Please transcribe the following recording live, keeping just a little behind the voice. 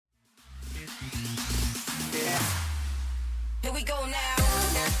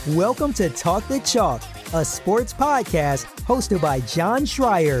Welcome to Talk the Chalk, a sports podcast hosted by John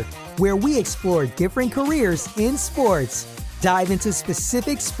Schreier, where we explore different careers in sports, dive into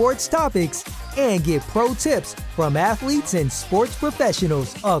specific sports topics, and get pro tips from athletes and sports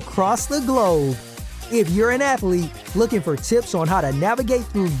professionals across the globe. If you're an athlete looking for tips on how to navigate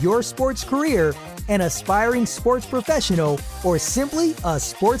through your sports career, an aspiring sports professional, or simply a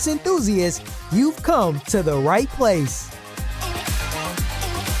sports enthusiast, you've come to the right place.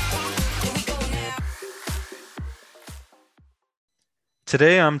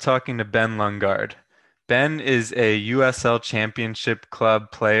 Today I'm talking to Ben Lundgaard. Ben is a USL Championship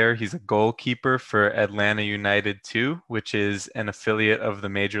Club player. He's a goalkeeper for Atlanta United 2, which is an affiliate of the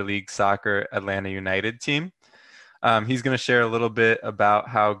Major League Soccer Atlanta United team. He's going to share a little bit about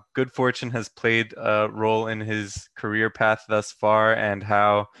how good fortune has played a role in his career path thus far, and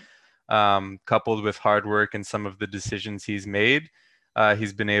how, coupled with hard work and some of the decisions he's made,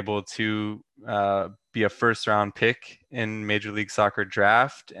 he's been able to be a first-round pick in Major League Soccer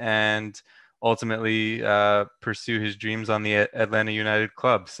draft and ultimately pursue his dreams on the Atlanta United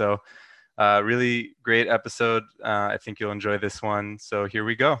club. So really great episode. I think you'll enjoy this one. So here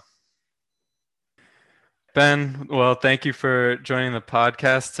we go. Ben, well, thank you for joining the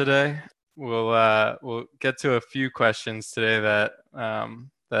podcast today. We'll get to a few questions today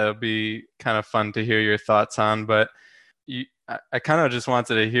that'll be kind of fun to hear your thoughts on, but I kind of just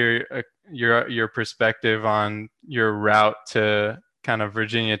wanted to hear your perspective on your route to kind of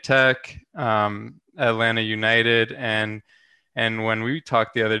Virginia Tech, Atlanta United, and when we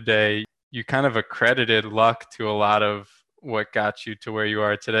talked the other day, you kind of accredited luck to a lot of what got you to where you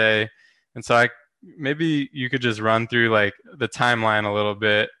are today. And so maybe you could just run through like the timeline a little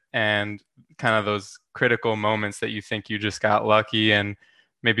bit and kind of those critical moments that you think you just got lucky, and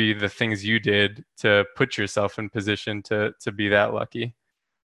maybe the things you did to put yourself in position to be that lucky.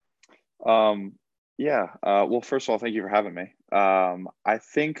 Well, first of all, thank you for having me. I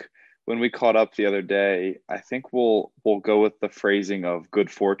think when we caught up the other day, I think we'll go with the phrasing of good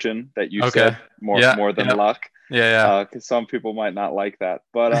fortune that you said more than luck. Yeah. Because some people might not like that.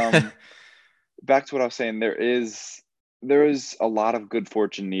 But back to what I was saying, there is a lot of good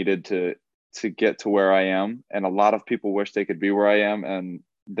fortune needed to get to where I am, and a lot of people wish they could be where I am, and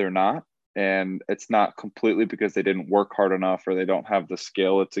they're not. And it's not completely because they didn't work hard enough or they don't have the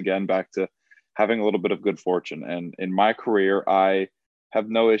skill. It's again back to having a little bit of good fortune. And in my career, I have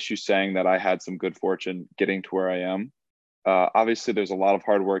no issue saying that I had some good fortune getting to where I am. Obviously, there's a lot of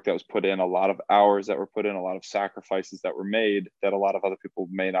hard work that was put in, a lot of hours that were put in, a lot of sacrifices that were made that a lot of other people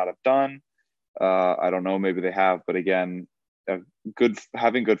may not have done. I don't know, maybe they have, but again,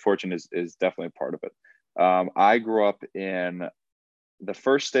 having good fortune is definitely a part of it. I grew up in the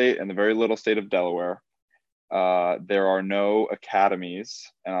first state and the very little state of Delaware. There are no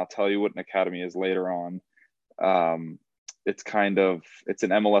academies, and I'll tell you what an academy is later on. It's an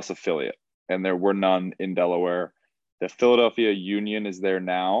MLS affiliate, and there were none in Delaware. The Philadelphia Union is there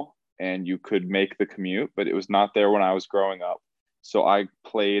now, and you could make the commute, but it was not there when I was growing up. So I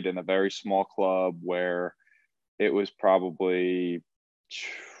played in a very small club where it was probably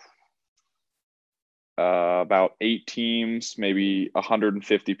about 8 teams, maybe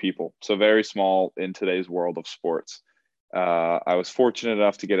 150 people. So very small in today's world of sports. I was fortunate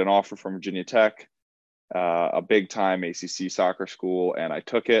enough to get an offer from Virginia Tech, a big time ACC soccer school, and I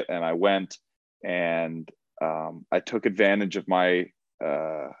took it and I went, and I took advantage of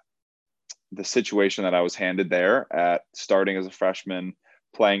the situation that I was handed there at starting as a freshman,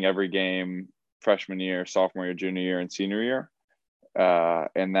 playing every game freshman year, sophomore year, junior year, and senior year.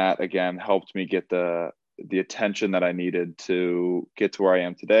 And that again helped me get the attention that I needed to get to where I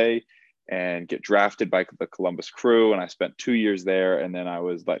am today and get drafted by the Columbus Crew. And I spent 2 years there, and then I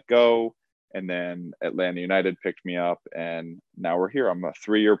was let go, and then Atlanta United picked me up, and now we're here. I'm a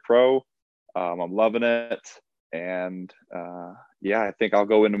 3-year pro. I'm loving it. And I think I'll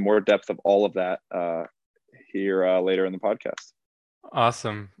go into more depth of all of that here later in the podcast.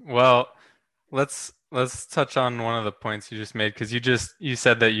 Awesome. Well, let's touch on one of the points you just made, because you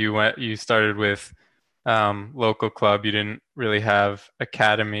said that you started with local club. You didn't really have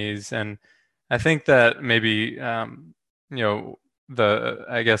academies, and I think that maybe just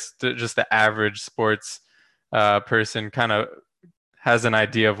the average sports person kind of has an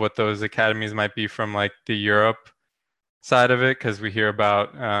idea of what those academies might be from like the Europe side of it, because we hear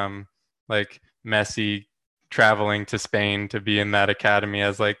about like Messi traveling to Spain to be in that academy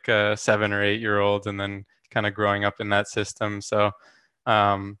as like a 7 or 8 year old, and then kind of growing up in that system. So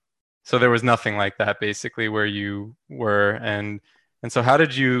there was nothing like that basically where you were. And so how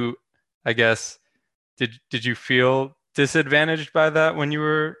did you, I guess, did you feel disadvantaged by that when you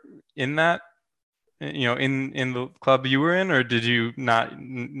were in that, in the club you were in, or did you not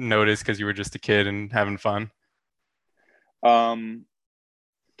notice because you were just a kid and having fun? Um,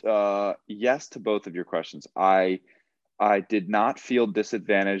 yes to both of your questions. I did not feel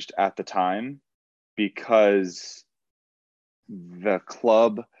disadvantaged at the time because the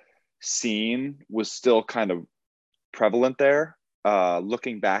club scene was still kind of prevalent there.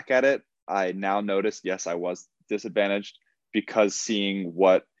 Looking back at it, I now notice, yes, I was disadvantaged because seeing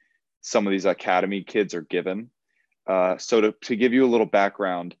what some of these academy kids are given. So to give you a little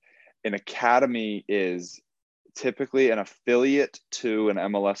background, an academy is typically an affiliate to an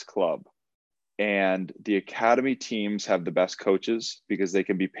MLS club. And the academy teams have the best coaches because they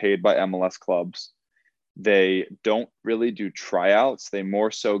can be paid by MLS clubs. They don't really do tryouts. They more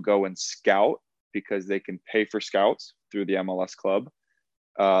so go and scout because they can pay for scouts through the MLS club.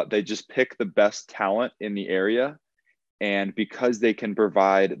 They just pick the best talent in the area. And because they can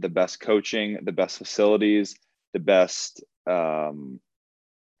provide the best coaching, the best facilities, the best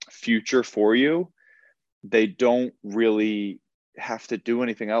future for you, they don't really have to do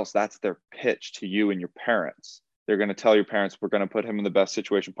anything else. That's their pitch to you and your parents. They're going to tell your parents, we're going to put him in the best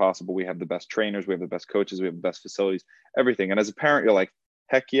situation possible. We have the best trainers, we have the best coaches, we have the best facilities, everything. And as a parent, you're like,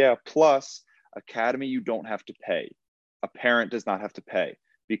 heck yeah. Plus, academy, you don't have to pay. A parent does not have to pay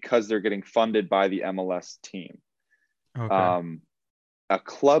because they're getting funded by the MLS team. Okay. A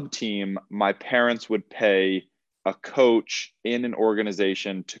club team, my parents would pay a coach in an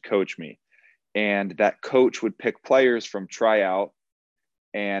organization to coach me. And that coach would pick players from tryout.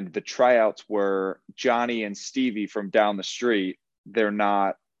 And the tryouts were Johnny and Stevie from down the street. They're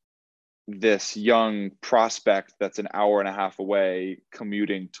not this young prospect that's an hour and a half away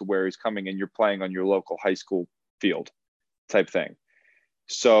commuting to where he's coming, and you're playing on your local high school field type thing.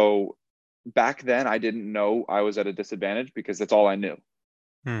 So back then, I didn't know I was at a disadvantage because that's all I knew.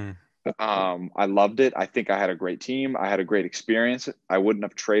 I loved it. I think I had a great team. I had a great experience. I wouldn't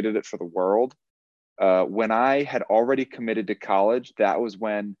have traded it for the world. When I had already committed to college, that was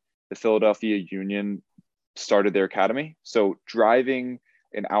when the Philadelphia Union started their academy. So driving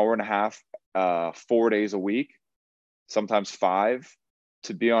an hour and a half, 4 days a week, sometimes 5,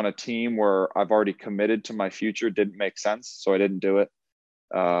 to be on a team where I've already committed to my future didn't make sense. So I didn't do it.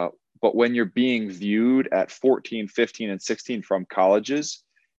 But when you're being viewed at 14, 15, and 16 from colleges,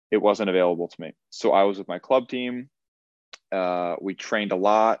 it wasn't available to me. So I was with my club team. We trained a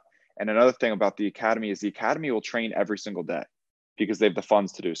lot. And another thing about the academy is the academy will train every single day because they have the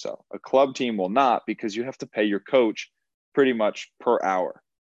funds to do so. A club team will not because you have to pay your coach pretty much per hour.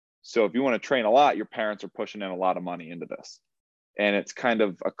 So if you want to train a lot, your parents are pushing in a lot of money into this. And it's kind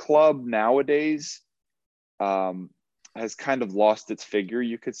of a club nowadays has kind of lost its figure,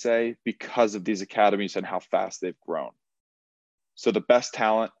 you could say, because of these academies and how fast they've grown. So the best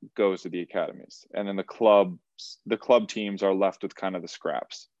talent goes to the academies, and then the club teams are left with kind of the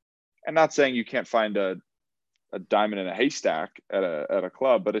scraps. And not saying you can't find a diamond in a haystack at a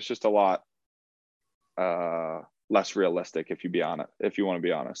club, but it's just a lot less realistic if you want to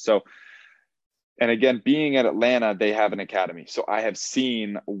be honest. So, and again, being at Atlanta, they have an academy. So I have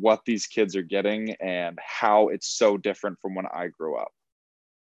seen what these kids are getting and how it's so different from when I grew up.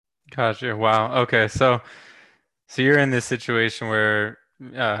 Gotcha. Wow. Okay. So you're in this situation where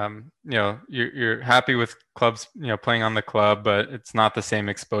you're happy with clubs, playing on the club, but it's not the same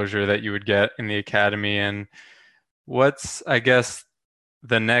exposure that you would get in the academy. And what's, I guess,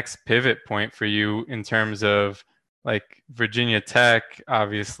 the next pivot point for you in terms of, like, Virginia Tech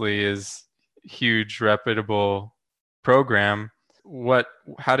obviously is huge, reputable program.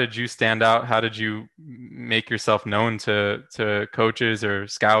 How did you stand out? How did you make yourself known to coaches or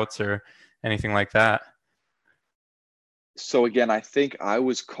scouts or anything like that? So again, I think I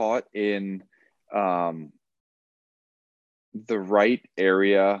was caught in the right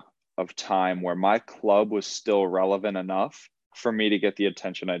area of time where my club was still relevant enough for me to get the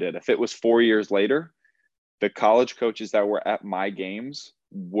attention I did. If it was 4 years later, the college coaches that were at my games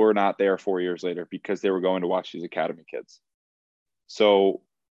were not there 4 years later because they were going to watch these academy kids. So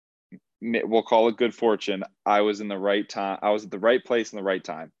we'll call it good fortune. I was in the right time. I was at the right place in the right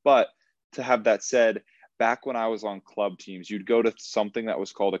time. But to have that said, back when I was on club teams, you'd go to something that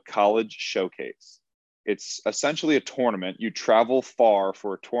was called a college showcase. It's essentially a tournament. You travel far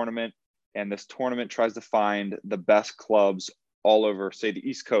for a tournament, and this tournament tries to find the best clubs all over, say, the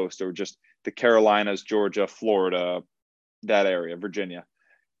East Coast or just the Carolinas, Georgia, Florida, that area, Virginia.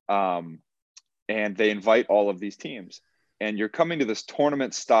 And they invite all of these teams. And you're coming to this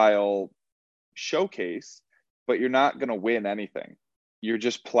tournament style showcase, but you're not going to win anything. You're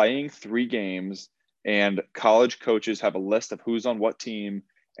just playing 3 games. And college coaches have a list of who's on what team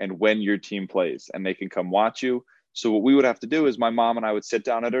and when your team plays, and they can come watch you. So what we would have to do is my mom and I would sit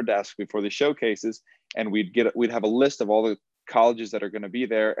down at her desk before the showcases, and we'd have a list of all the colleges that are going to be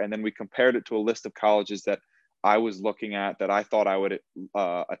there, and then we compared it to a list of colleges that I was looking at that I thought I would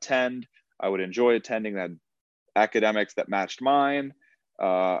attend, I would enjoy attending, that academics that matched mine.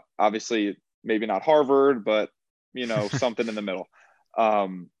 Obviously, maybe not Harvard, but something in the middle.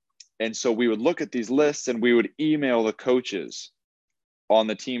 And so we would look at these lists and we would email the coaches on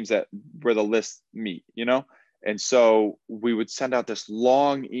the teams that where the lists meet, And so we would send out this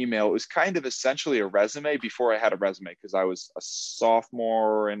long email. It was kind of essentially a resume before I had a resume, because I was a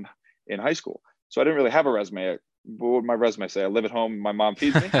sophomore in high school. So I didn't really have a resume. What would my resume say? I live at home, my mom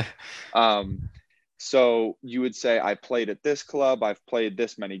feeds me. So you would say, I played at this club, I've played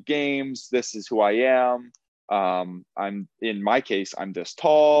this many games, this is who I am. I'm, in my case, I'm this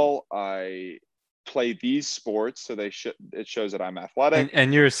tall, I play these sports, so it shows that I'm athletic.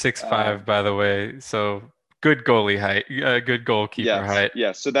 And you're 6'5", by the way, so good goalie height, good goalkeeper height.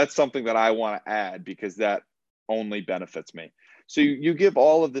 Yes. So that's something that I want to add, because that only benefits me. So you give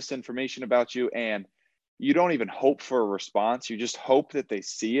all of this information about you, and you don't even hope for a response. You just hope that they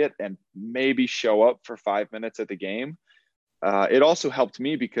see it and maybe show up for 5 minutes at the game. It also helped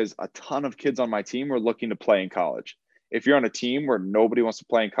me because a ton of kids on my team were looking to play in college. If you're on a team where nobody wants to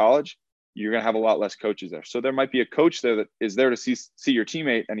play in college, you're going to have a lot less coaches there. So there might be a coach there that is there to see your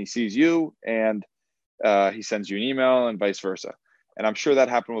teammate, and he sees you, and he sends you an email, and vice versa. And I'm sure that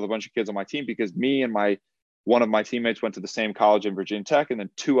happened with a bunch of kids on my team, because me and one of my teammates went to the same college in Virginia Tech, and then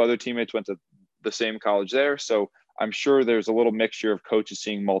 2 other teammates went to the same college there. So I'm sure there's a little mixture of coaches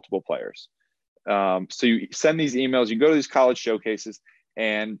seeing multiple players. So you send these emails, you go to these college showcases,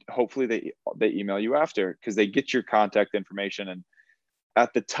 and hopefully they email you after, because they get your contact information. And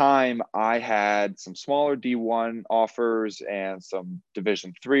at the time, I had some smaller D1 offers and some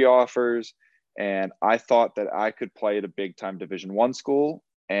Division III offers, and I thought that I could play at a big time Division I school.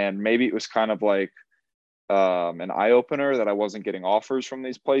 And maybe it was kind of like an eye opener that I wasn't getting offers from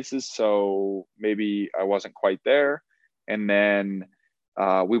these places. So maybe I wasn't quite there. And then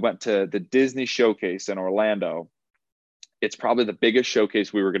we went to the Disney Showcase in Orlando. It's probably the biggest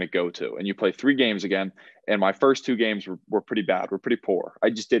showcase we were going to go to. And you play 3 games again. And my first 2 games were pretty bad. Were pretty poor.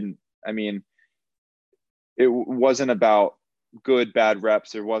 It wasn't about good, bad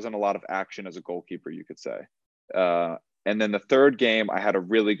reps. There wasn't a lot of action as a goalkeeper, you could say. And then the 3rd game, I had a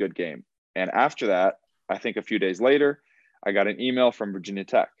really good game. And after that, I think a few days later, I got an email from Virginia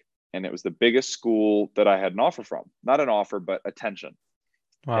Tech, and it was the biggest school that I had an offer from. Not an offer, but attention.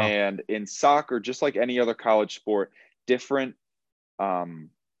 Wow. And in soccer, just like any other college sport, different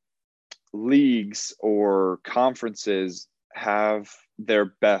leagues or conferences have their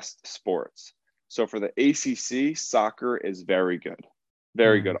best sports. So for the ACC, soccer is very good.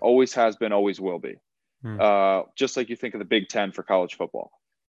 Very good. Always has been, always will be. Just like you think of the Big Ten for college football.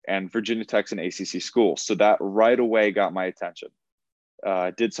 And Virginia Tech's an ACC school. So that right away got my attention.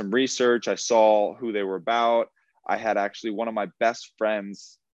 Did some research. I saw who they were about. I had actually one of my best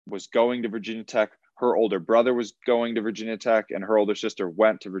friends was going to Virginia Tech. Her older brother was going to Virginia Tech, and her older sister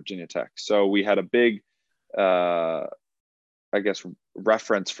went to Virginia Tech. So we had a big,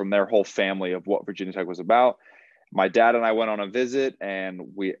 reference from their whole family of what Virginia Tech was about. My dad and I went on a visit, and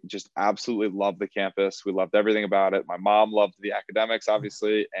we just absolutely loved the campus. We loved everything about it. My mom loved the academics,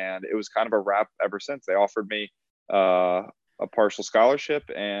 obviously, and it was kind of a wrap ever since. They offered me a partial scholarship,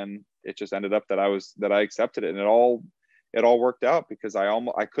 and it just ended up that I accepted it, and it all worked out, because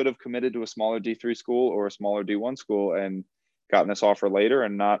I could have committed to a smaller D3 school or a smaller D1 school and gotten this offer later,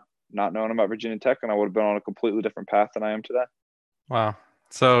 and not knowing about Virginia Tech, and I would have been on a completely different path than I am today. Wow.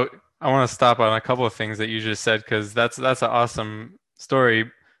 So I want to stop on a couple of things that you just said, because that's an awesome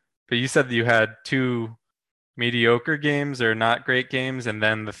story. But you said that you had 2 mediocre games or not great games, and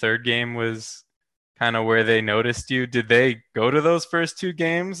then the 3rd game was kind of where they noticed you. Did they go to those first 2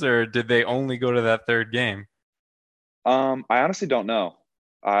 games, or did they only go to that 3rd game? I honestly don't know.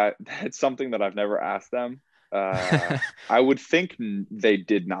 It's something that I've never asked them. I would think they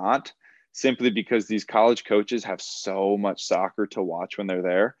did not, simply because these college coaches have so much soccer to watch when they're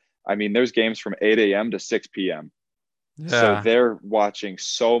there. I mean, there's games from 8 a.m. to 6 p.m. Yeah. So they're watching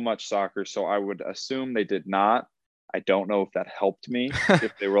so much soccer. So I would assume they did not. I don't know if that helped me.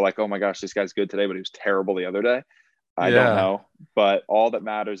 If they were like, oh my gosh, this guy's good today, but he was terrible the other day. I don't know. But all that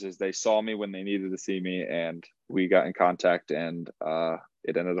matters is they saw me when they needed to see me, and we got in contact, and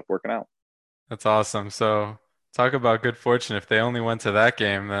it ended up working out. That's awesome. So talk about good fortune. If they only went to that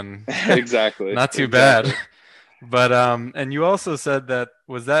game, then exactly, not too bad. But and you also said that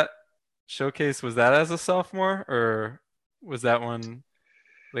showcase, was that as a sophomore or was that one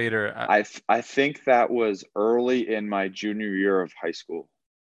later? I think that was early in my junior year of high school.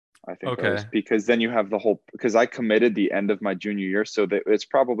 I think that was Okay. because then you have the whole, because I committed the end of my junior year. So that it's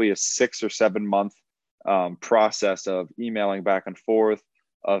probably a 6 or 7 month process of emailing back and forth,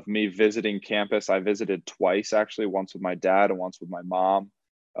 of me visiting campus. I visited twice, actually, once with my dad and once with my mom,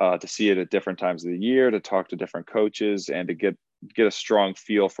 to see it at different times of the year, to talk to different coaches and to get a strong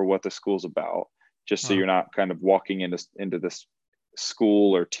feel for what the school's about, just so Oh, you're not kind of walking into this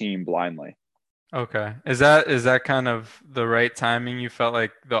school or team blindly. okay. Is that kind of the right timing? You felt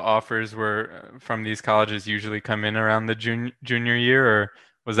like the offers were from these colleges usually come in around the junior year, or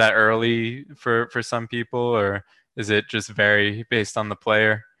was that early for some people, or is it just vary based on the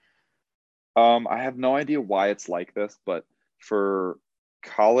player? I have no idea why it's like this, but for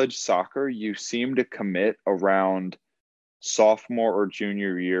college soccer, you seem to commit around sophomore or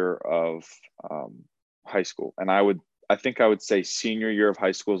junior year of high school. And I think I would say senior year of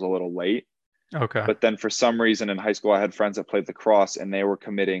high school is a little late. Okay. But then for some reason in high school, I had friends that played lacrosse and they were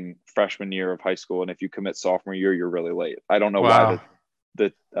committing freshman year of high school. And if you commit sophomore year, you're really late. I don't know why Wow.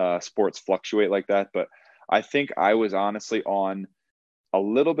 the sports fluctuate like that, but I think I was honestly on a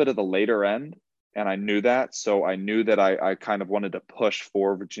little bit of the later end, and I knew that. So I knew that I kind of wanted to push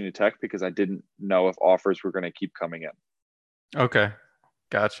for Virginia Tech because I didn't know if offers were going to keep coming in. Okay.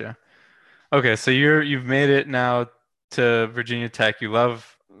 Gotcha. Okay, so you've made it now to Virginia Tech. You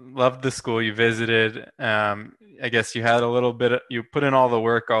loved the school you visited. I guess you had a little bit you put in all the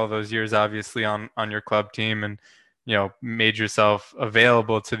work all those years, obviously, on your club team, and made yourself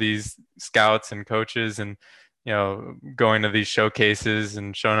available to these scouts and coaches, and going to these showcases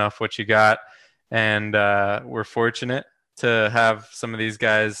and showing off what you got. And we're fortunate to have some of these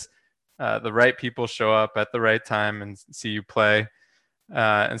guys, the right people, show up at the right time and see you play.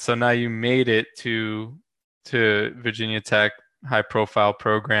 And so now you made it to Virginia Tech, high profile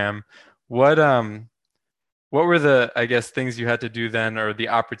program. What what were the, I guess, things you had to do then, or the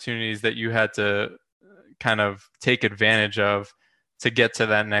opportunities that you had to kind of take advantage of to get to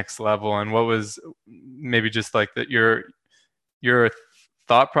that next level? And what was maybe just like that your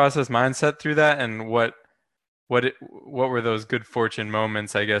thought process mindset through that, and what were those good fortune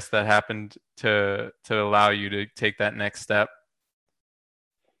moments, I guess, that happened to allow you to take that next step?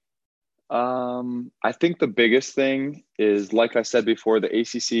 I think the biggest thing is, like I said before, the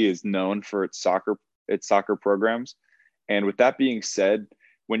ACC is known for its soccer programs. And with that being said,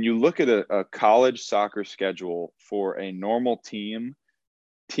 when you look at a college soccer schedule for a normal team,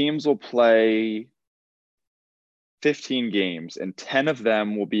 teams will play 15 games, and 10 of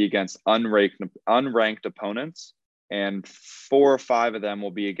them will be against unranked opponents, and 4 or 5 of them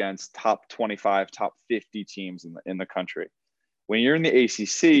will be against top 25, top 50 teams in the country. When you're in the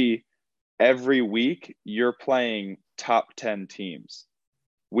ACC, every week you're playing top 10 teams.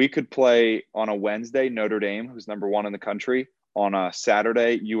 We could play on a Wednesday Notre Dame, who's number 1 in the country, on a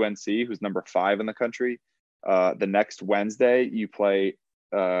Saturday UNC, who's number 5 in the country. The next Wednesday you play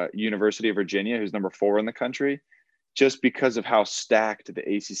University of Virginia, who's number 4 in the country, just because of how stacked the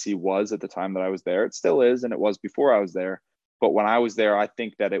ACC was at the time that I was there. It still is, and it was before I was there. But when I was there, I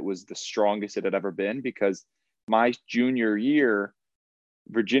think that it was the strongest it had ever been, because my junior year,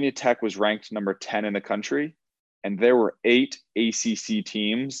 Virginia Tech was ranked number 10 in the country, and there were 8 ACC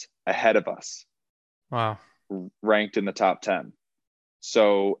teams ahead of us Wow, ranked in the top 10.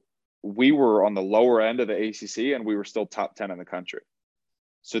 So we were on the lower end of the ACC, and we were still top 10 in the country.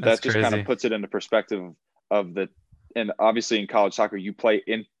 So that's that just kind of crazy. puts it into perspective of the, and obviously in college soccer, you play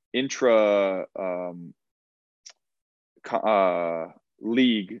in intra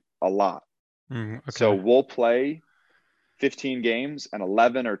league a lot. So Okay. we'll play 15 games, and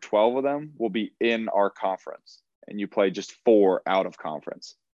 11 or 12 of them will be in our conference, and you play just 4 out of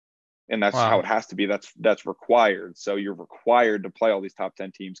conference. And that's how Wow. it has to be. That's required. So you're required to play all these top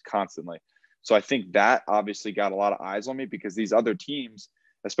 10 teams constantly. So I think that obviously got a lot of eyes on me, because these other teams,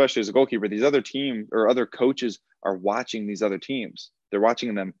 especially as a goalkeeper, these other teams or other coaches are watching these other teams. They're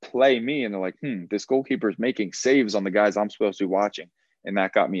watching them play me, and they're like, this goalkeeper is making saves on the guys I'm supposed to be watching. And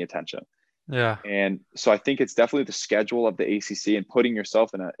that got me attention. Yeah. And so I think it's definitely the schedule of the ACC and putting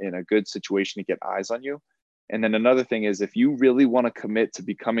yourself in a good situation to get eyes on you. And then another thing is, if you really want to commit to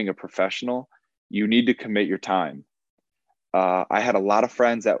becoming a professional, you need to commit your time. I had a lot of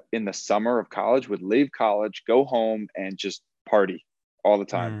friends that in the summer of college would leave college, go home, and just party all the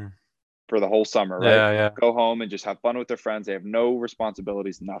time Mm. for the whole summer, right? Yeah, yeah. Go home and just have fun with their friends. They have no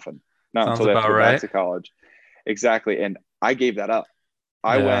responsibilities, nothing, not Sounds until they have to about go back right. to college. Exactly. And I gave that up.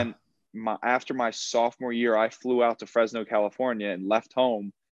 I Yeah. went after my sophomore year, I flew out to Fresno, California, and left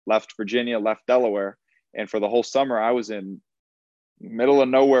home left Virginia, left Delaware. And for the whole summer, I was in middle of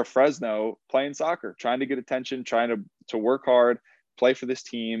nowhere, Fresno, playing soccer, trying to get attention, trying to work hard, play for this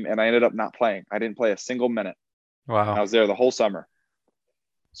team. And I ended up not playing. I didn't play a single minute. Wow. I was there the whole summer.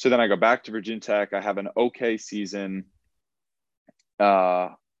 So then I go back to Virginia Tech. I have an okay season.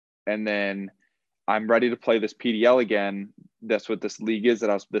 And then I'm ready to play this PDL again. That's what this league is.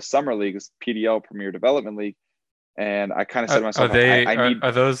 This summer league is PDL, Premier Development League. And I kind of said to myself,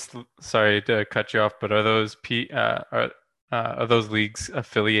 are those, sorry to cut you off, but are those leagues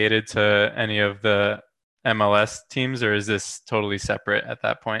affiliated to any of the MLS teams, or is this totally separate at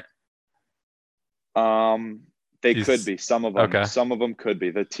that point? They could be. Some of them. Okay. Some of them could be.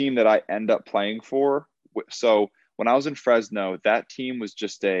 The team that I end up playing for. So when I was in Fresno, that team was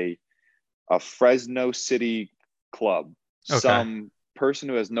just a Fresno City club. Okay. Some person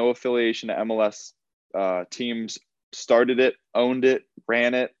who has no affiliation to MLS teams started it, owned it,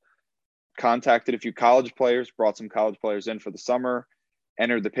 ran it, contacted a few college players, brought some college players in for the summer,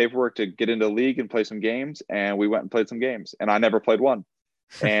 entered the paperwork to get into the league and play some games. And we went and played some games, and I never played one.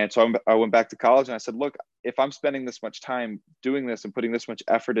 And so I went back to college and I said, look, if I'm spending this much time doing this and putting this much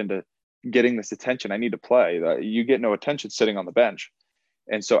effort into getting this attention, I need to play. You get no attention sitting on the bench.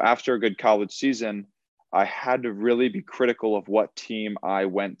 And so after a good college season, I had to really be critical of what team I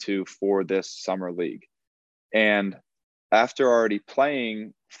went to for this summer league. And after already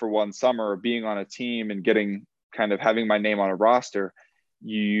playing for one summer, being on a team and getting kind of having my name on a roster,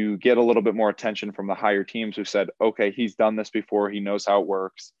 you get a little bit more attention from the higher teams who said, okay, he's done this before. He knows how it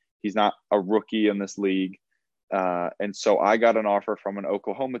works. He's not a rookie in this league. And so I got an offer from an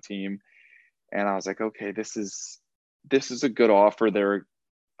Oklahoma team, and I was like, okay, this is a good offer. They're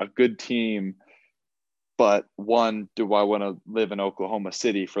a good team. But one, do I want to live in Oklahoma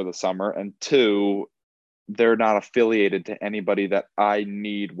City for the summer? And two, they're not affiliated to anybody that I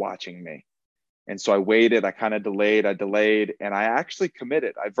need watching me. And so I waited, I kind of delayed, and I actually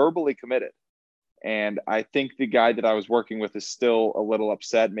committed. I verbally committed. And I think the guy that I was working with is still a little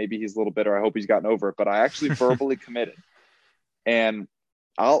upset. Maybe he's a little bitter. I hope he's gotten over it, but I actually verbally committed. And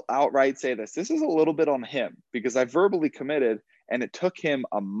I'll outright say this is a little bit on him, because I verbally committed and it took him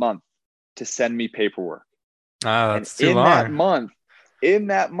a month to send me paperwork. That's too long. In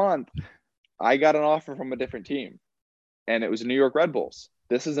that month, I got an offer from a different team, and it was New York Red Bulls.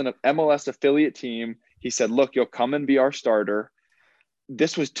 This is an MLS affiliate team. He said, look, you'll come and be our starter.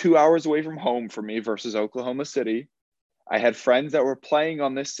 This was 2 hours away from home for me versus Oklahoma City. I had friends that were playing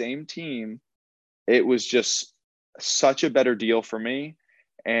on this same team. It was just such a better deal for me.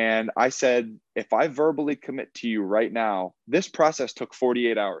 And I said, if I verbally commit to you right now, this process took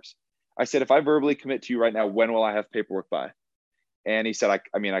 48 hours. I said, if I verbally commit to you right now, when will I have paperwork by? And he said, I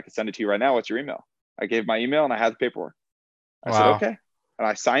could send it to you right now. What's your email? I gave my email and I had the paperwork. I said, okay. And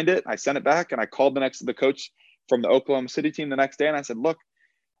I signed it. I sent it back, and I called the coach from the Oklahoma City team the next day. And I said, look,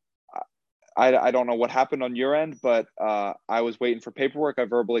 I don't know what happened on your end, but I was waiting for paperwork. I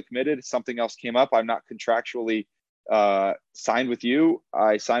verbally committed. Something else came up. I'm not contractually signed with you.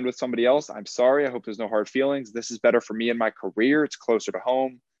 I signed with somebody else. I'm sorry. I hope there's no hard feelings. This is better for me and my career. It's closer to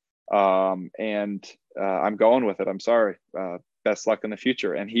home. And I'm going with it. I'm sorry. Best luck in the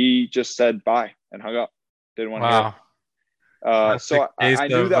future. And he just said bye and hung up. Didn't want to hear it. So I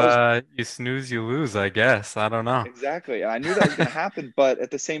knew that was you snooze, you lose, I guess. I don't know. Exactly. I knew that was going to happen, but at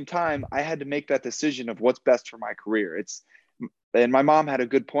the same time, I had to make that decision of what's best for my career. And my mom had a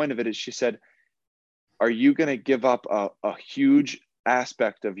good point of it. Is she said, are you going to give up a huge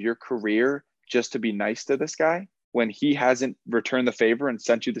aspect of your career just to be nice to this guy when he hasn't returned the favor and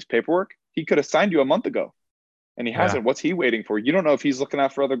sent you this paperwork? He could have signed you a month ago, and he hasn't. What's he waiting for? You don't know if he's looking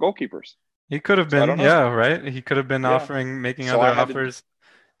out for other goalkeepers. He could have been, right? He could have been making other offers.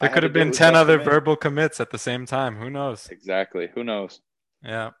 There could have been 10 other verbal commits at the same time. Who knows? Exactly. Who knows?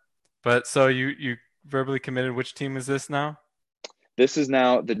 Yeah. But so you verbally committed. Which team is this now? This is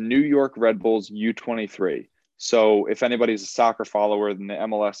now the New York Red Bulls U23. So if anybody's a soccer follower in the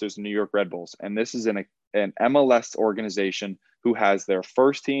MLS, there's the New York Red Bulls. And this is an MLS organization who has their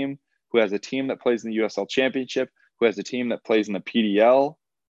first team, who has a team that plays in the USL Championship, who has a team that plays in the PDL,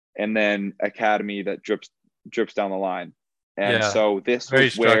 and then academy that drips down the line. And so this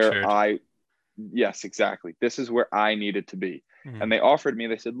was where yes, exactly. This is where I needed to be. Mm-hmm. And they offered me,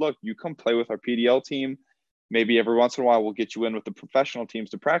 they said, look, you come play with our PDL team. Maybe every once in a while we'll get you in with the professional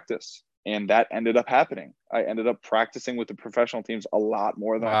teams to practice. And that ended up happening. I ended up practicing with the professional teams a lot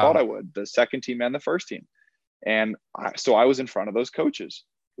more than I thought I would, the second team and the first team. And so I was in front of those coaches,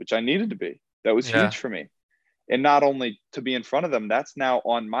 which I needed to be. That was huge for me. And not only to be in front of them, that's now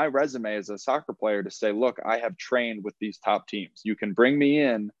on my resume as a soccer player to say, look, I have trained with these top teams. You can bring me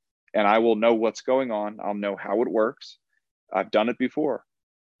in and I will know what's going on. I'll know how it works. I've done it before.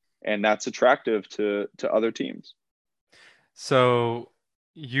 And that's attractive to other teams. So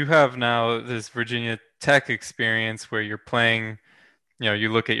you have now this Virginia Tech experience where you're playing, you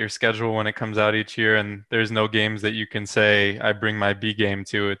look at your schedule when it comes out each year, and there's no games that you can say, I bring my B game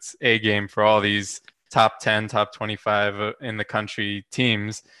to. It's a game for all these top 10, top 25 in the country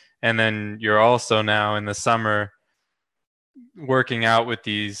teams. And then you're also now in the summer working out with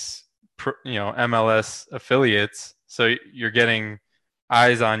these, MLS affiliates. So you're getting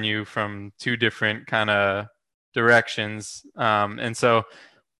eyes on you from two different kind of directions. And so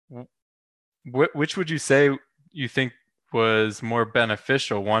which would you say you think was more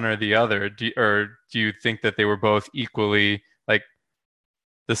beneficial, one or the other? Or do you think that they were both equally, like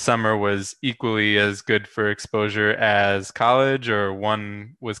the summer was equally as good for exposure as college, or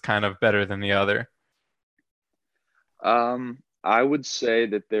one was kind of better than the other? I would say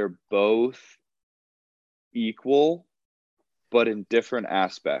that they're both equal, but in different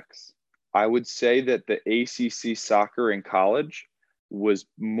aspects. I would say that the ACC soccer in college was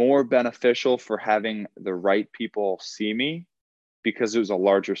more beneficial for having the right people see me because it was a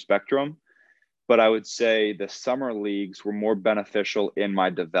larger spectrum. But I would say the summer leagues were more beneficial in my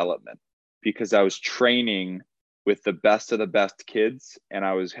development because I was training with the best of the best kids, and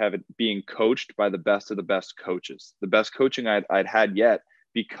I was being coached by the best of the best coaches, the best coaching I'd had yet,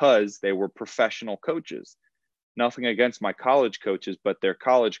 because they were professional coaches. Nothing against my college coaches, but they're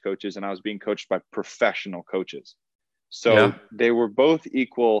college coaches, and I was being coached by professional coaches. So they were both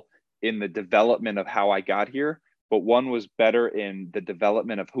equal in the development of how I got here, but one was better in the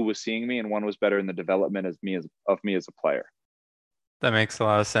development of who was seeing me, and one was better in the development of me as a player. That makes a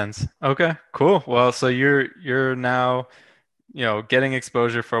lot of sense. Okay, cool. Well, so you're now, getting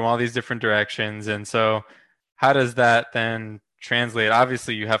exposure from all these different directions. And so how does that then translate?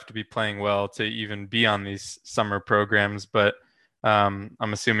 Obviously, you have to be playing well to even be on these summer programs, but I'm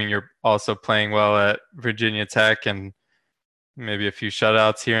assuming you're also playing well at Virginia Tech and maybe a few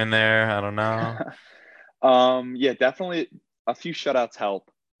shutouts here and there. I don't know. Yeah, definitely a few shutouts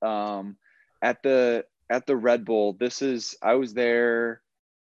help. At the Red Bull, I was there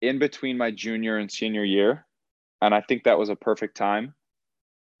in between my junior and senior year, and I think that was a perfect time.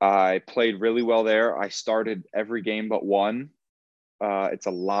 I played really well there. I started every game but one. It's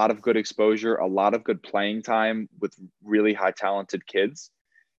a lot of good exposure, a lot of good playing time with really high talented kids.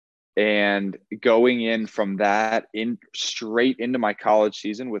 And going in from that in straight into my college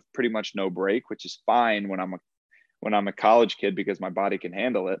season with pretty much no break, which is fine when I'm a college kid because my body can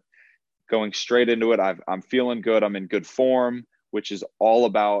handle it. Going straight into it, I'm feeling good. I'm in good form, which is all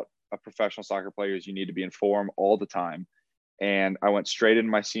about a professional soccer player. Is you need to be in form all the time. And I went straight into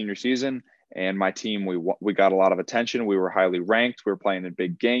my senior season, and my team, we got a lot of attention. We were highly ranked. We were playing in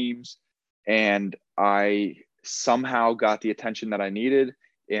big games, and I somehow got the attention that I needed,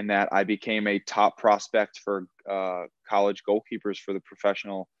 in that I became a top prospect for college goalkeepers for the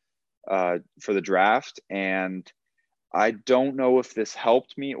professional for the draft. And I don't know if this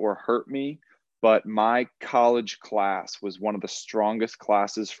helped me or hurt me, but my college class was one of the strongest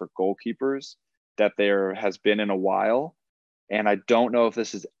classes for goalkeepers that there has been in a while. And I don't know if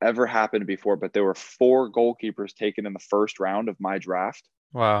this has ever happened before, but there were 4 goalkeepers taken in the first round of my draft.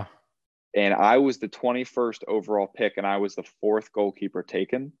 Wow. And I was the 21st overall pick, and I was the 4th goalkeeper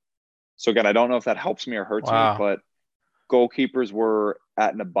taken. So again, I don't know if that helps me or hurts me, but goalkeepers were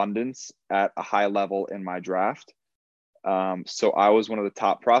at an abundance at a high level in my draft. So I was one of the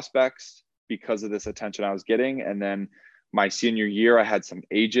top prospects because of this attention I was getting. And then my senior year, I had some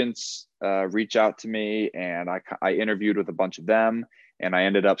agents reach out to me, and I interviewed with a bunch of them, and I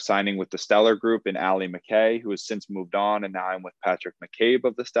ended up signing with the Stellar Group and Ali McKay, who has since moved on. And now I'm with Patrick McCabe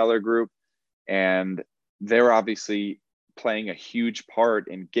of the Stellar Group. And they're obviously playing a huge part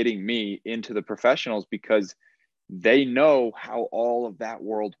in getting me into the professionals because they know how all of that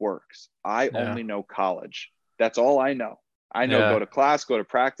world works. I only know college. That's all I know. I know go to class, go to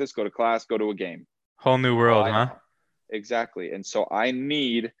practice, go to class, go to a game. Whole new world, huh? Exactly. And so I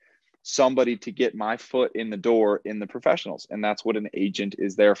need somebody to get my foot in the door in the professionals. And that's what an agent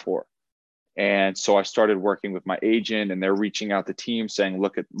is there for. And so I started working with my agent, and they're reaching out to teams saying,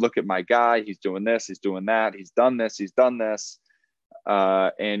 look at my guy. He's doing this. He's doing that. He's done this. He's done this.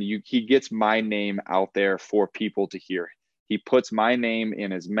 And he gets my name out there for people to hear. He puts my name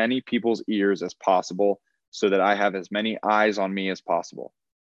in as many people's ears as possible so that I have as many eyes on me as possible.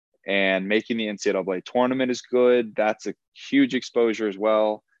 And making the NCAA tournament is good. That's a huge exposure as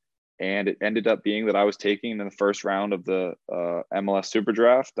well. And it ended up being that I was taking in the first round of the MLS Super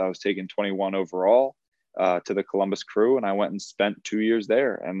Draft. I was taking 21 overall to the Columbus Crew, and I went and spent 2 years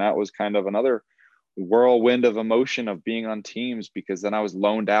there. And that was kind of another whirlwind of emotion of being on teams, because then I was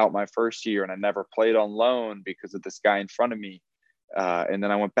loaned out my first year and I never played on loan because of this guy in front of me. And then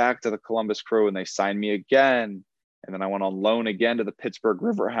I went back to the Columbus Crew and they signed me again. And then I went on loan again to the Pittsburgh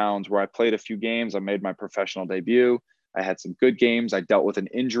Riverhounds, where I played a few games. I made my professional debut. I had some good games. I dealt with an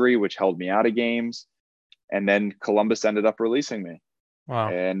injury, which held me out of games. And then Columbus ended up releasing me. Wow.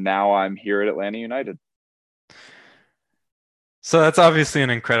 And now I'm here at Atlanta United. So that's obviously an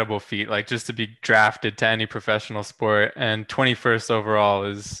incredible feat, like just to be drafted to any professional sport, and 21st overall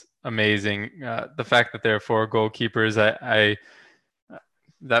is amazing. The fact that there are 4 goalkeepers, I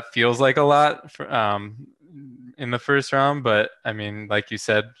that feels like a lot for, in the first round, but I mean, like you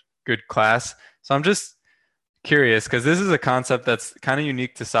said, good class. So I'm just curious, because this is a concept that's kind of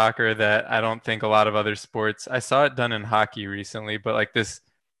unique to soccer that I don't think a lot of other sports. I saw it done in hockey recently, but like this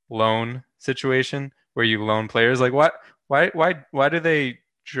loan situation where you loan players, like why do they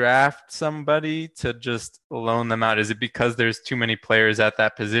draft somebody to just loan them out? Is it because there's too many players at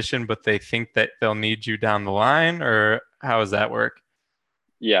that position, but they think that they'll need you down the line, or how does that work?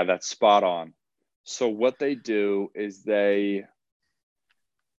 Yeah, that's spot on. So what they do is they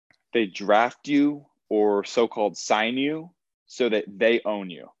draft you, or so-called sign you, so that they own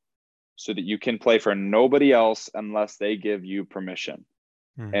you, so that you can play for nobody else unless they give you permission.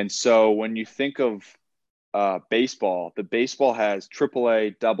 And so when you think of baseball, the baseball has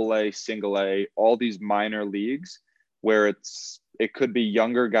AAA, AA, single A, all these minor leagues where it could be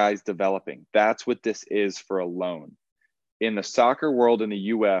younger guys developing. That's what this is for a loan. In the soccer world in the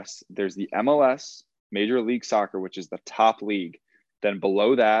US, there's the MLS, Major League Soccer, which is the top league. Then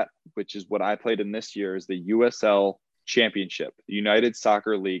below that, which is what I played in this year, is the USL Championship, United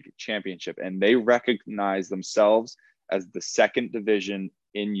Soccer League Championship. And they recognize themselves as the second division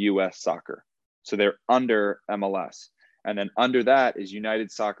in US soccer. So they're under MLS. And then under that is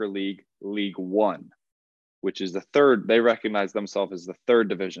United Soccer League, League One, which is the third. They recognize themselves as the third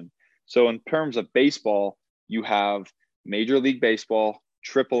division. So in terms of baseball, you have Major League Baseball,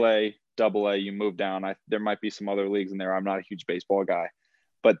 AAA, AA, you move down. There might be some other leagues in there. I'm not a huge baseball guy,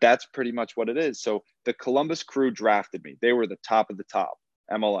 but that's pretty much what it is. So the Columbus Crew drafted me. They were the top of the top,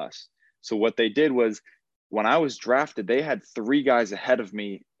 MLS. So what they did was, when I was drafted, they had 3 guys ahead of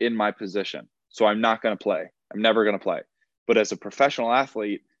me in my position. So I'm not going to play. I'm never going to play. But as a professional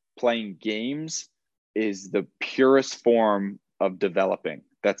athlete, playing games is the purest form of developing.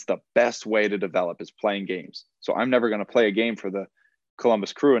 That's the best way to develop, is playing games. So I'm never going to play a game for the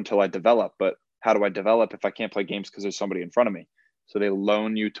Columbus Crew until I develop. But how do I develop if I can't play games because there's somebody in front of me? So they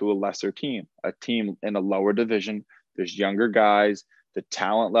loan you to a lesser team, a team in a lower division. There's younger guys. The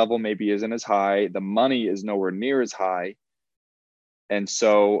talent level maybe isn't as high. The money is nowhere near as high. And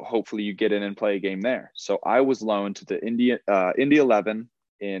so hopefully you get in and play a game there. So I was loaned to the Indy 11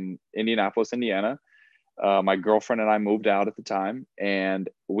 in Indianapolis, Indiana. My girlfriend and I moved out at the time, and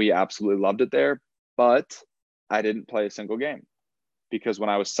we absolutely loved it there. But I didn't play a single game, because when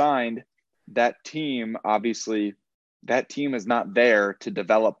I was signed, that team is not there to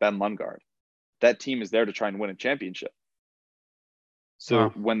develop Ben Lundgaard. That team is there to try and win a championship. So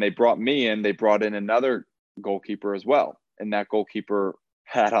when they brought me in, they brought in another goalkeeper as well. And that goalkeeper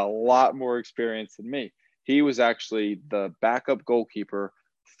had a lot more experience than me. He was actually the backup goalkeeper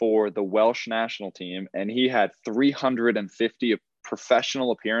for the Welsh national team, and he had 350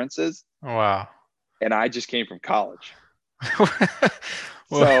 professional appearances. Wow. And I just came from college.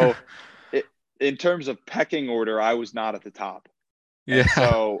 So in terms of pecking order, I was not at the top. Yeah. And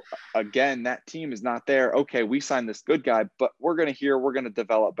so again, that team is not there. Okay, we signed this good guy, but we're going to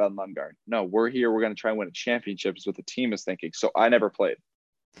develop Ben Lundgaard. No, we're here. We're going to try and win a championship, is what the team is thinking. So I never played.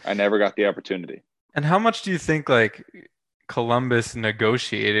 I never got the opportunity. And how much do you think like Columbus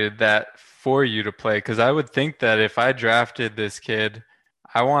negotiated that for you to play? Because I would think that if I drafted this kid,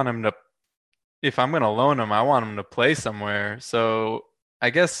 if I'm going to loan him, I want him to play somewhere. So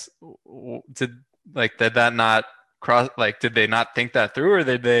I guess did they not think that through, or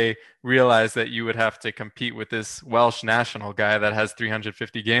did they realize that you would have to compete with this Welsh national guy that has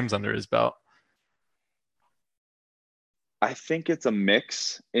 350 games under his belt? I think it's a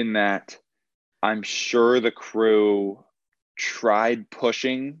mix, in that I'm sure the Crew tried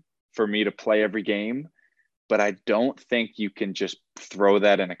pushing for me to play every game, but I don't think you can just throw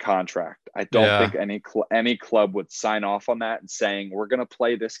that in a contract. I don't think any club would sign off on that and saying, we're going to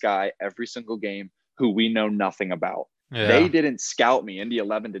play this guy every single game who we know nothing about. Yeah. They didn't scout me. Indy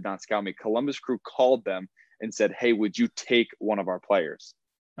 11 did not scout me. Columbus Crew called them and said, hey, would you take one of our players?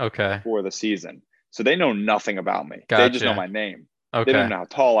 Okay. for the season. So they know nothing about me. Gotcha. They just know my name. Okay. They don't know how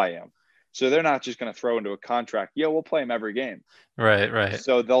tall I am. So they're not just going to throw into a contract, yeah, we'll play him every game. Right.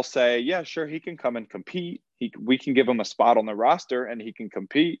 So they'll say, yeah, sure, he can come and compete. We can give him a spot on the roster and he can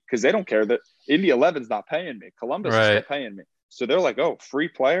compete, because they don't care that Indy 11's not paying me. Columbus is still paying me. So they're like, oh, free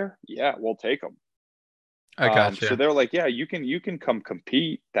player? Yeah, we'll take him. I gotcha. So they're like, yeah, you can come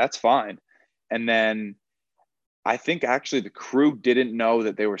compete. That's fine. And then I think actually the Crew didn't know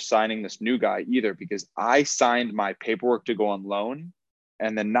that they were signing this new guy either, because I signed my paperwork to go on loan,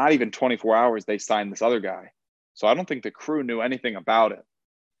 and then not even 24 hours they signed this other guy. So I don't think the Crew knew anything about it.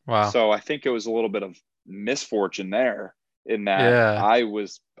 Wow. So I think it was a little bit of misfortune there, in that I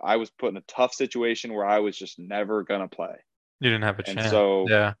was put in a tough situation where I was just never gonna play. You didn't have a And chance.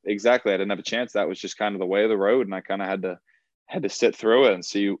 so exactly, I didn't have a chance. That was just kind of the way of the road, and I kind of had to sit through it and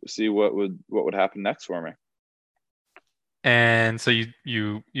see what would happen next for me. And so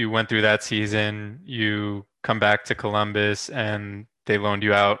you went through that season, you come back to Columbus, and they loaned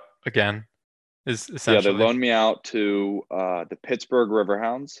you out again, is essentially. Yeah, they loaned me out to the Pittsburgh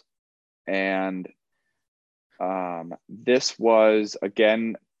Riverhounds, and this was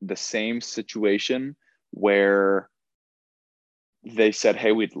again the same situation where they said,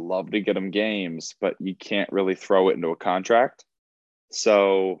 hey, we'd love to get him games, but you can't really throw it into a contract.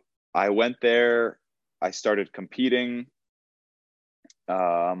 So I went there, I started competing,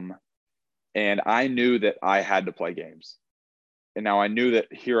 and I knew that I had to play games. And now I knew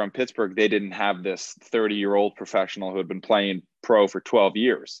that here in Pittsburgh, they didn't have this 30-year-old professional who had been playing pro for 12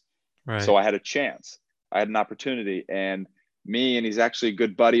 years. Right. So I had a chance. I had an opportunity. And he's actually a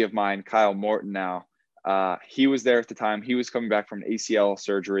good buddy of mine, Kyle Morton now. He was there at the time. He was coming back from an ACL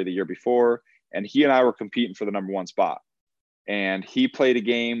surgery the year before, and he and I were competing for the number one spot. And he played a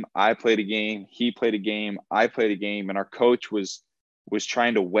game, I played a game, he played a game, I played a game, and our coach was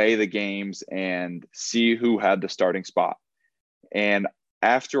trying to weigh the games and see who had the starting spot. And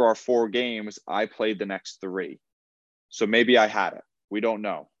after our 4 games, I played the next 3. So maybe I had it. We don't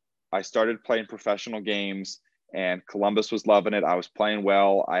know. I started playing professional games, and Columbus was loving it. I was playing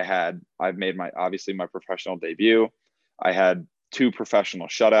well. I've made my professional debut. I had 2 professional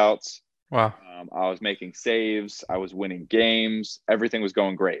shutouts. Wow. I was making saves. I was winning games. Everything was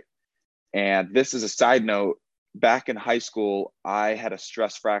going great. And this is a side note. Back in high school, I had a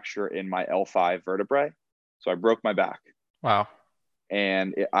stress fracture in my L5 vertebrae. So I broke my back. Wow.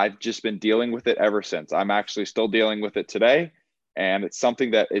 And I've just been dealing with it ever since. I'm actually still dealing with it today. And it's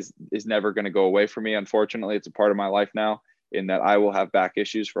something that is never going to go away from me. Unfortunately, it's a part of my life now, in that I will have back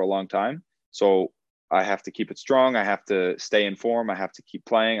issues for a long time. So I have to keep it strong. I have to stay in form. I have to keep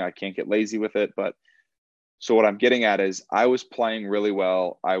playing. I can't get lazy with it. But so what I'm getting at is I was playing really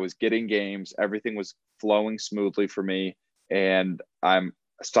well. I was getting games. Everything was flowing smoothly for me. And I'm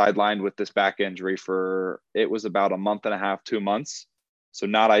sidelined with this back injury it was about a month and a half, 2 months. So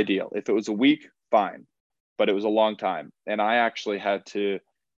not ideal. If it was a week, fine. But it was a long time. And I actually had to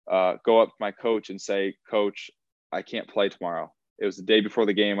go up to my coach and say, Coach, I can't play tomorrow. It was the day before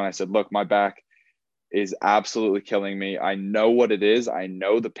the game. And I said, look, my back is absolutely killing me. I know what it is. I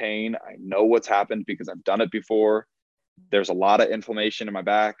know the pain. I know what's happened because I've done it before. There's a lot of inflammation in my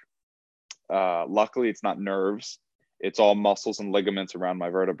back. Luckily, it's not nerves. It's all muscles and ligaments around my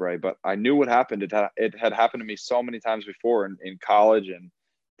vertebrae. But I knew what happened. It had happened to me so many times before in college and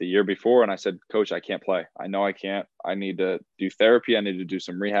the year before. And I said, Coach, I can't play. I know I can't. I need to do therapy. I need to do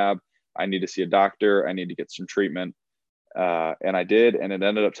some rehab. I need to see a doctor. I need to get some treatment. And I did. And it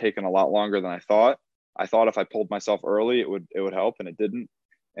ended up taking a lot longer than I thought. I thought if I pulled myself early, it would help, and it didn't.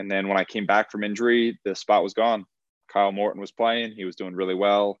 And then when I came back from injury, the spot was gone. Kyle Morton was playing. He was doing really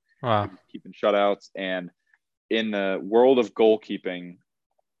well. Wow. He was keeping shutouts. And in the world of goalkeeping,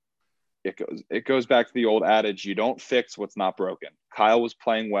 it goes back to the old adage, you don't fix what's not broken. Kyle was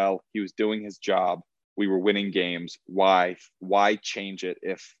playing well. He was doing his job. We were winning games. Why change it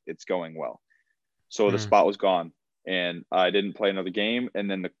if it's going well? So the spot was gone, and I didn't play another game.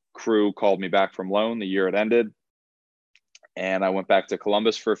 And then the Crew called me back from loan the year it ended, and I went back to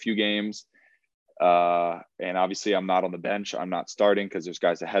Columbus for a few games. And obviously I'm not on the bench. I'm not starting because there's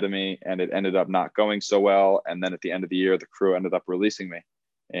guys ahead of me, and it ended up not going so well. And then at the end of the year, the Crew ended up releasing me,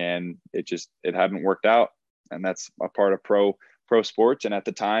 and it hadn't worked out. And that's a part of pro sports. And at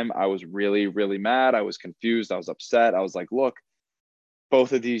the time I was really, really mad. I was confused. I was upset. I was like, look,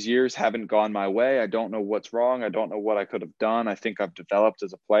 both of these years haven't gone my way. I don't know what's wrong. I don't know what I could have done. I think I've developed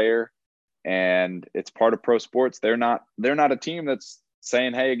as a player, and it's part of pro sports. They're not a team that's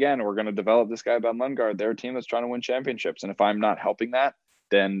saying, hey, again, we're going to develop this guy, Ben Lundgaard. They're a team that's trying to win championships. And if I'm not helping that,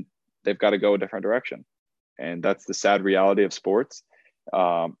 then they've got to go a different direction. And that's the sad reality of sports.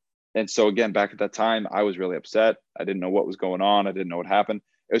 And so again, back at that time, I was really upset. I didn't know what was going on. I didn't know what happened.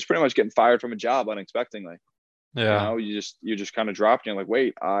 It was pretty much getting fired from a job unexpectedly. Yeah. You just kind of dropped. And you're like,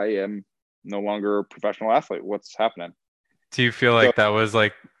 wait, I am no longer a professional athlete. What's happening? Do you feel So like that was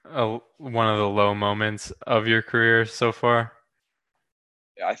like one of the low moments of your career so far?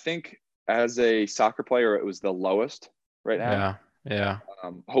 I think as a soccer player, it was the lowest right now. Yeah.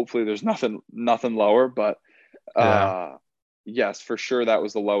 Yeah. Hopefully there's nothing lower, but Yeah. uh, yes, for sure that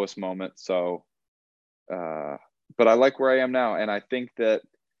was the lowest moment. So, but I like where I am now, and I think that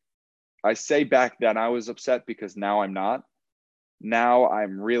I say back then I was upset because now I'm not. Now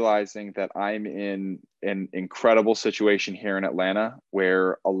I'm realizing that I'm in an incredible situation here in Atlanta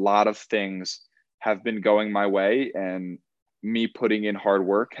where a lot of things have been going my way, and me putting in hard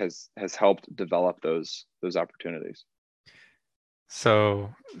work has helped develop those opportunities.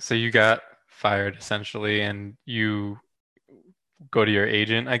 So you got fired essentially, and you go to your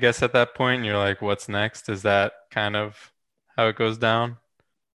agent, I guess, at that point, and you're like, what's next? Is that kind of how it goes down?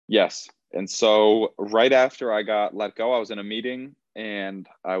 Yes. And so right after I got let go, I was in a meeting and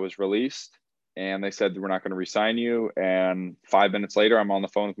I was released, and they said we're not going to resign you. And 5 minutes later, I'm on the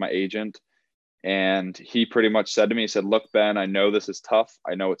phone with my agent, and he pretty much said to me, he said, "Look, Ben, I know this is tough.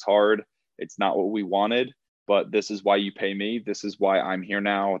 I know it's hard. It's not what we wanted, but this is why you pay me. This is why I'm here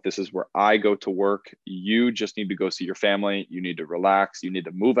now. This is where I go to work. You just need to go see your family. You need to relax. You need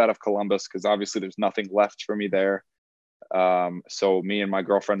to move out of Columbus because obviously there's nothing left for me there." So me and my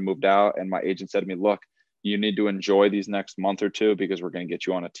girlfriend moved out, and my agent said to me, "Look, you need to enjoy these next month or two because we're going to get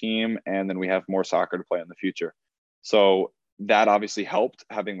you on a team, and then we have more soccer to play in the future." So that obviously helped,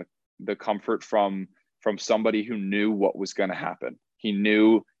 having the comfort from somebody who knew what was going to happen. He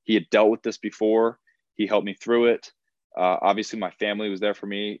knew, he had dealt with this before. He helped me through it. Obviously, my family was there for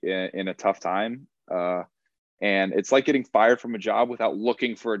me in a tough time. And it's like getting fired from a job without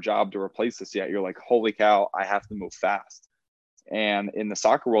looking for a job to replace this yet. You're like, holy cow, I have to move fast. And in the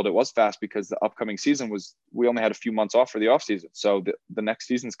soccer world, it was fast because the upcoming season was, we only had a few months off for the off season. So the next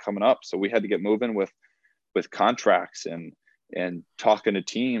season's coming up. So we had to get moving with contracts and talking to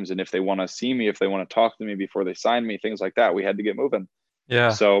teams. And if they want to see me, if they want to talk to me before they sign me, things like that, we had to get moving.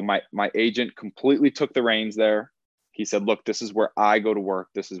 Yeah. So my agent completely took the reins there. He said, "Look, this is where I go to work.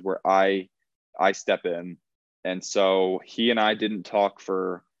 This is where I step in." And so he and I didn't talk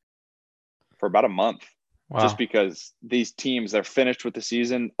for about a month, just Wow. because these teams, they're finished with the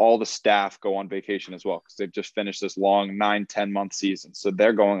season. All the staff go on vacation as well because they've just finished this long 9-10 month season. So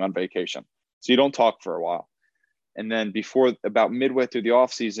they're going on vacation. So you don't talk for a while. And then before, about midway through the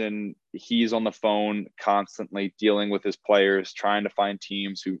off season, he's on the phone constantly dealing with his players, trying to find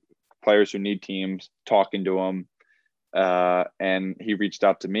players who need teams, talking to them. And he reached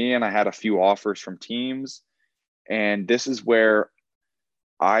out to me, and I had a few offers from teams. And this is where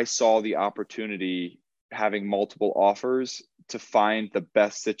I saw the opportunity, having multiple offers, to find the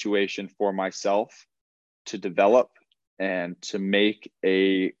best situation for myself to develop and to make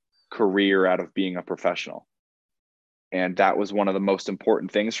a career out of being a professional. And that was one of the most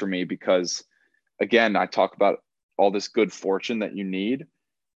important things for me because, again, I talk about all this good fortune that you need.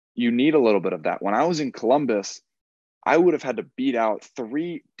 You need a little bit of that. When I was in Columbus, I would have had to beat out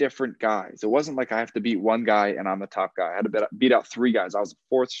 3 different guys. It wasn't like I have to beat one guy and I'm the top guy. I had to beat out 3 guys. I was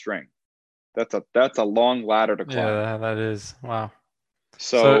fourth string. That's a long ladder to climb. Yeah, that is. Wow.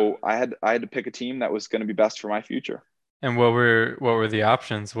 So, So I had to pick a team that was going to be best for my future. and what were the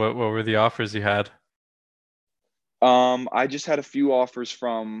options? What were the offers you had? I just had a few offers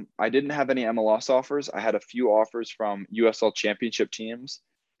I didn't have any MLS offers. I had a few offers from USL championship teams,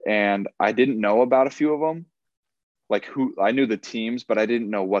 and I didn't know about a few of them. Like, who, I knew the teams, but I didn't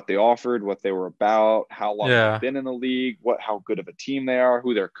know what they offered, what they were about, how long they've Yeah. been in the league, how good of a team they are,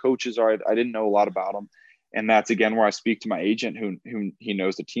 who their coaches are. I didn't know a lot about them. And that's again where I speak to my agent, who he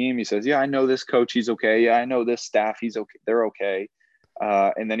knows the team. He says, "Yeah, I know this coach. He's okay. Yeah, I know this staff. He's okay. They're okay."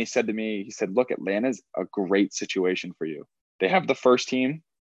 And then he said to me, he said, "Look, Atlanta's a great situation for you. They have the first team,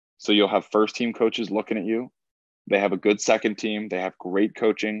 so you'll have first team coaches looking at you. They have a good second team. They have great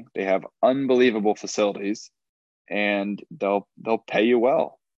coaching. They have unbelievable facilities, and they'll pay you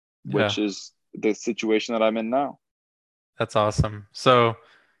well," Yeah. which is the situation that I'm in now. That's awesome. So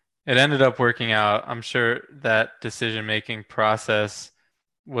it ended up working out. I'm sure that decision-making process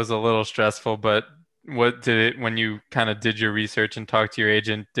was a little stressful, but what did it, when you kind of did your research and talked to your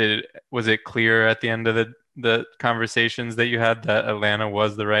agent, was it clear at the end of the conversations that you had that Atlanta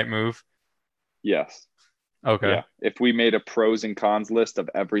was the right move? Yes. Okay. Yeah. If we made a pros and cons list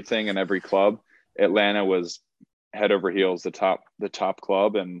of everything and every club, Atlanta was head over heels the top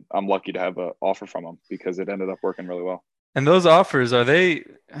club, and I'm lucky to have an offer from them because it ended up working really well. And those offers, are they,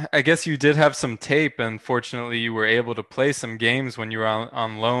 I guess you did have some tape, and fortunately you were able to play some games when you were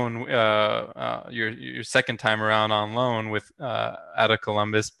on loan, your second time around on loan with out of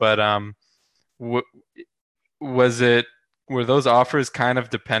Columbus. But w was it, were those offers kind of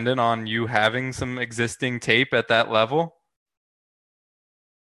dependent on you having some existing tape at that level?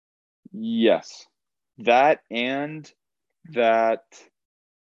 Yes. That and that.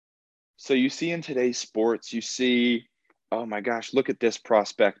 So you see in today's sports, you see, oh my gosh, look at this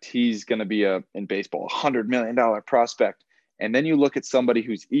prospect. He's going to be in baseball, $100 million prospect. And then you look at somebody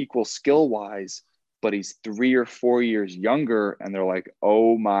who's equal skill wise, but he's 3 or 4 years younger. And they're like,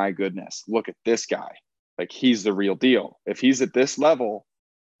 oh my goodness, look at this guy. Like he's the real deal. If he's at this level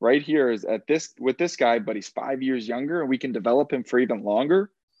right here is at this with this guy, but he's 5 years younger and we can develop him for even longer.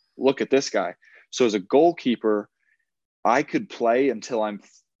 Look at this guy. So as a goalkeeper, I could play until I'm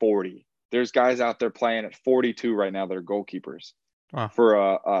 40. There's guys out there playing at 42 right now that are goalkeepers. Oh,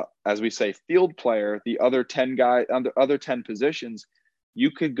 For as we say, field player, the other 10 guy under other 10 positions,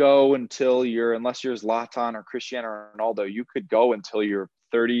 you could go until you're, unless you're Zlatan or Cristiano Ronaldo, you could go until you're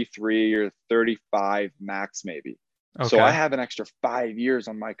 33 or 35 max maybe. So I okay. have an extra 5 years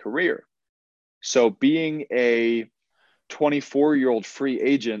on my career. So being a 24-year-old free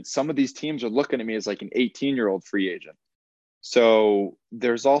agent, some of these teams are looking at me as like an 18-year-old free agent. So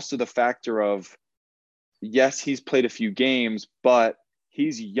there's also the factor of, yes, he's played a few games, but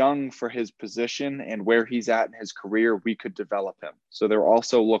he's young for his position and where he's at in his career, we could develop him. So they're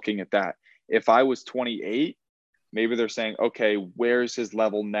also looking at that. If I was 28, maybe they're saying, okay, where's his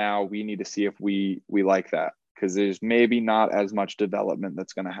level now? We need to see if we like that, because there's maybe not as much development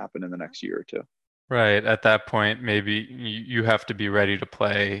that's going to happen in the next year or two. Right. At that point, maybe you have to be ready to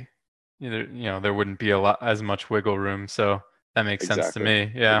play. There wouldn't be a lot as much wiggle room. So that makes sense to Exactly.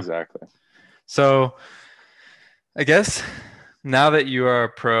 me. Yeah. Exactly. So I guess now that you are a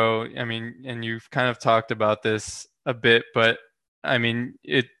pro, I mean, and you've kind of talked about this a bit, but I mean,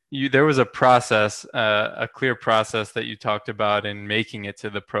 there was a process, a clear process that you talked about in making it to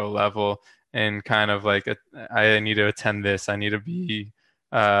the pro level, and kind of like I need to attend this, I need to be,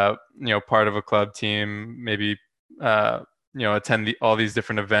 part of a club team, maybe, attend all these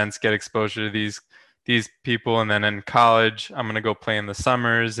different events, get exposure to these people, and then in college, I'm gonna go play in the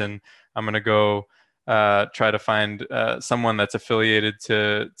summers, and I'm gonna go try to find someone that's affiliated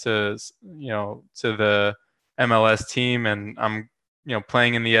to the MLS team, and I'm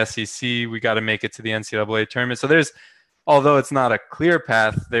playing in the SEC. We got to make it to the NCAA tournament. So there's, although it's not a clear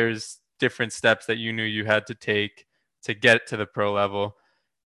path, there's different steps that you knew you had to take to get to the pro level.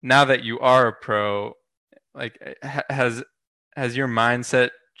 Now that you are a pro, like has your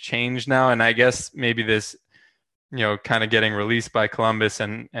mindset changed now? And I guess maybe this, kind of getting released by Columbus,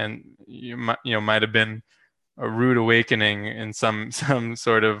 and might have been a rude awakening in some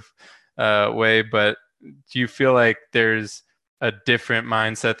sort of way. But do you feel like there's a different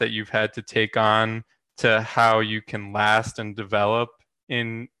mindset that you've had to take on to how you can last and develop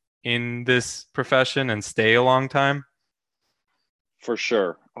in this profession and stay a long time? For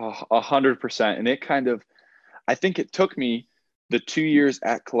sure. 100%. And it kind of, I think it took me the 2 years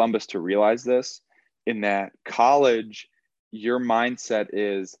at Columbus to realize this, in that college, your mindset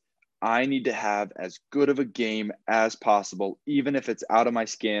is, I need to have as good of a game as possible, even if it's out of my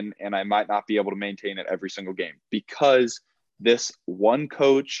skin and I might not be able to maintain it every single game, because this one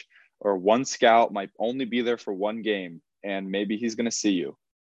coach or one scout might only be there for one game and maybe he's going to see you.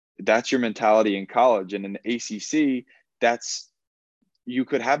 That's your mentality in college. And in the ACC, that's, you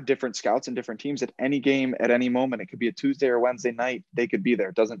could have different scouts and different teams at any game at any moment. It could be a Tuesday or Wednesday night. They could be there.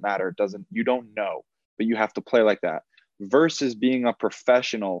 It doesn't matter. You don't know, but you have to play like that. Versus being a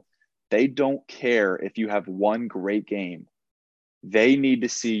professional, they don't care if you have one great game. They need to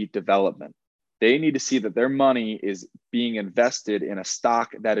see development. They need to see that their money is being invested in a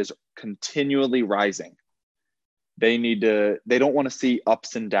stock that is continually rising. They don't want to see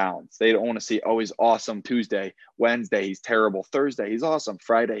ups and downs. They don't want to see, oh, he's awesome Tuesday, Wednesday, he's terrible, Thursday, he's awesome,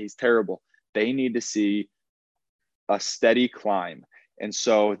 Friday, he's terrible. They need to see a steady climb. And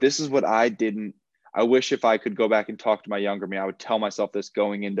so this is what I wish if I could go back and talk to my younger me, I would tell myself this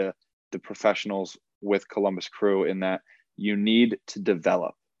going into the professionals with Columbus Crew, in that you need to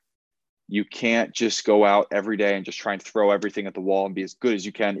develop. You can't just go out every day and just try and throw everything at the wall and be as good as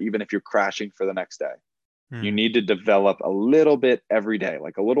you can, even if you're crashing for the next day. You Hmm. need to develop a little bit every day,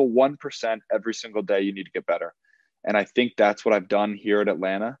 like a little 1% every single day. You need to get better. And I think that's what I've done here at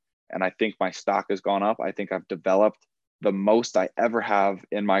Atlanta. And I think my stock has gone up. I think I've developed the most I ever have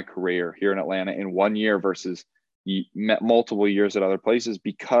in my career here in Atlanta in 1 year versus multiple years at other places,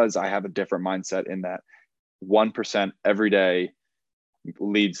 because I have a different mindset in that 1% every day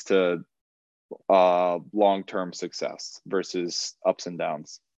leads to long-term success versus ups and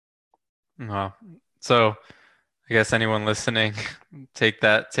downs. So I guess anyone listening, take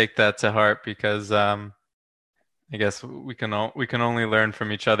that to heart, because I guess we can only learn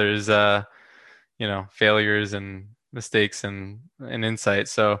from each other's failures and mistakes and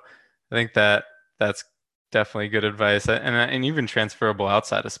insights. So I think that's definitely good advice, and even transferable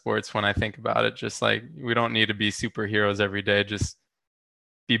outside of sports when I think about it. Just like, we don't need to be superheroes every day. Just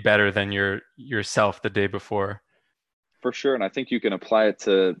be better than yourself the day before. For sure. And I think you can apply it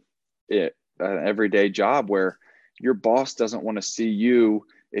to an everyday job where your boss doesn't want to see you.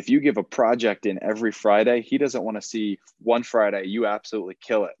 If you give a project in every Friday, he doesn't want to see one Friday you absolutely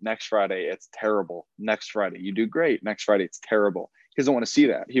kill it. Next Friday, it's terrible. Next Friday, you do great. Next Friday, it's terrible. He doesn't want to see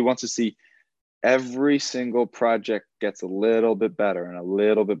that. He wants to see every single project gets a little bit better and a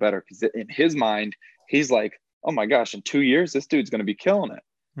little bit better, because in his mind, he's like, oh my gosh, in 2 years, this dude's going to be killing it.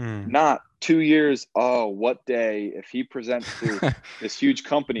 Not 2 years. Oh, what day? If he presents to this huge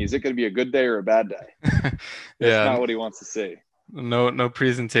company, is it going to be a good day or a bad day? That's not what he wants to see. No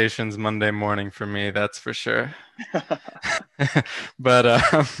presentations Monday morning for me, that's for sure.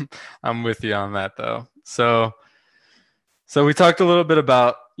 But I'm with you on that, though. So we talked a little bit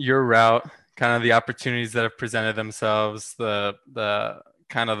about your route, kind of the opportunities that have presented themselves, the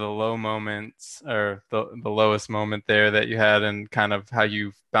kind of the low moments, or the lowest moment there that you had, and kind of how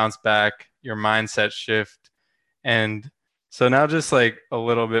you bounced back, your mindset shift. And so now, just like a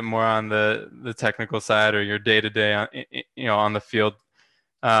little bit more on the technical side, or your day-to-day on the field.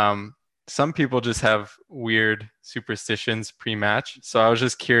 Some people just have weird superstitions pre-match. So I was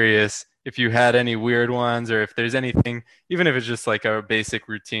just curious if you had any weird ones, or if there's anything, even if it's just like a basic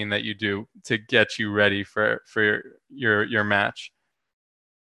routine that you do to get you ready for your match.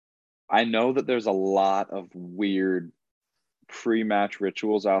 I know that there's a lot of weird pre-match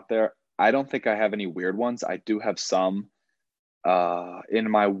rituals out there. I don't think I have any weird ones. I do have some.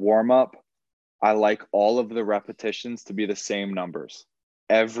 In my warm-up, I like all of the repetitions to be the same numbers.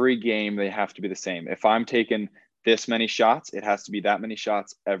 Every game, they have to be the same. If I'm taking this many shots, it has to be that many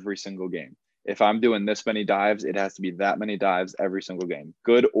shots every single game. If I'm doing this many dives, it has to be that many dives every single game.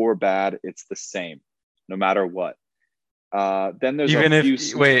 Good or bad, it's the same, no matter what. Then there's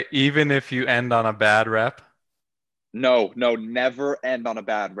even if you end on a bad rep. No, never end on a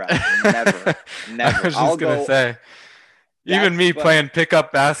bad rep. Never. I was just gonna say, even me playing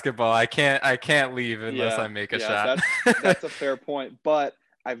pickup basketball, I can't leave unless I make a shot. That's a fair point. But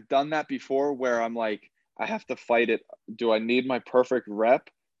I've done that before, where I'm like, I have to fight it. Do I need my perfect rep,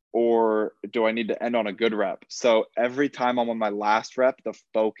 or do I need to end on a good rep? So every time I'm on my last rep, the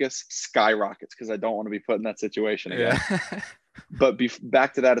focus skyrockets, because I don't want to be put in that situation again. Yeah. But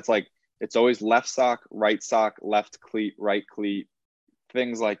back to that, it's like, it's always left sock, left cleat, right cleat,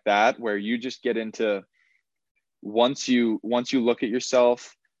 things like that, where you just get into, once you look at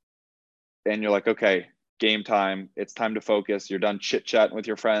yourself and you're like, okay, game time, it's time to focus. You're done chit chatting with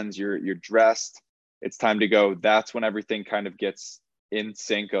your friends. You're dressed. It's time to go. That's when everything kind of gets in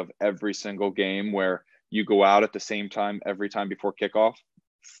sync of every single game, where you go out at the same time every time before kickoff,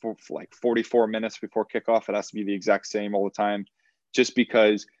 for like 44 minutes before kickoff. It has to be the exact same all the time, just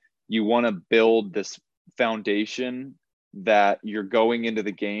because you want to build this foundation that you're going into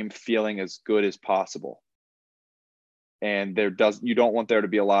the game feeling as good as possible. And you don't want there to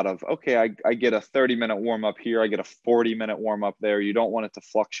be a lot of, okay, I get a 30-minute warm up here, I get a 40-minute warm up there. You don't want it to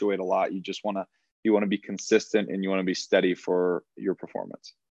fluctuate a lot. You want to be consistent, and you want to be steady for your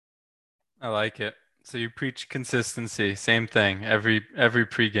performance. I like it. So you preach consistency. Same thing every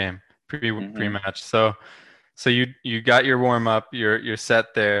pregame, pre-match. So you got your warm up, you're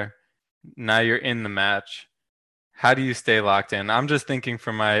set there. Now you're in the match. How do you stay locked in? I'm just thinking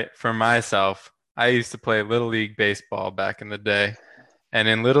for myself. I used to play Little League baseball back in the day. And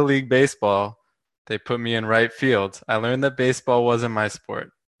in Little League baseball, they put me in right field. I learned that baseball wasn't my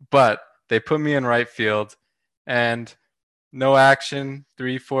sport, but they put me in right field, and no action,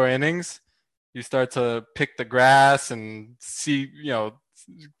 3-4 innings. You start to pick the grass and see,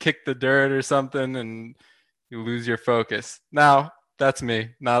 kick the dirt or something, and you lose your focus. Now, that's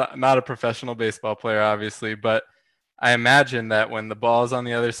me, not a professional baseball player, obviously, but I imagine that when the ball's on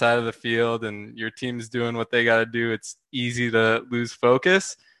the other side of the field and your team's doing what they got to do, it's easy to lose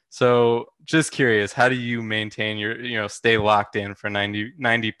focus. So just curious, how do you maintain stay locked in for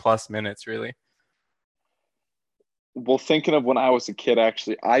 90 plus minutes, really? Well, thinking of when I was a kid,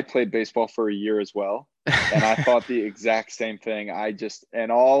 actually, I played baseball for a year as well. And I thought the exact same thing.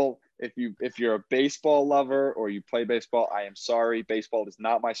 if you're a baseball lover or you play baseball, I am sorry. Baseball is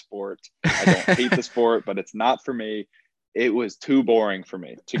not my sport. I don't hate the sport, but it's not for me. It was too boring for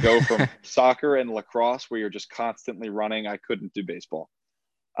me to go from soccer and lacrosse where you're just constantly running. I couldn't do baseball.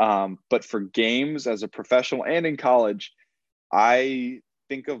 But for games as a professional and in college, I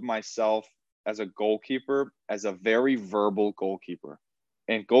think of myself as a goalkeeper as a very verbal goalkeeper.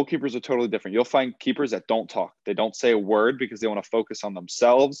 And goalkeepers are totally different. You'll find keepers that don't talk. They don't say a word because they want to focus on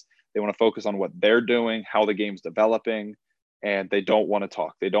themselves. They want to focus on what they're doing, how the game's developing, and they don't want to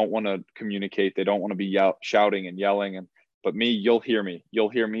talk. They don't want to communicate. They don't want to be shouting and yelling. But me, you'll hear me. You'll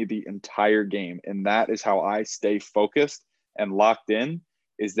hear me the entire game. And that is how I stay focused and locked in,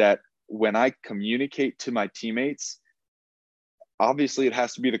 is that when I communicate to my teammates, obviously it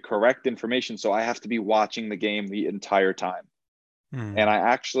has to be the correct information. So I have to be watching the game the entire time. And I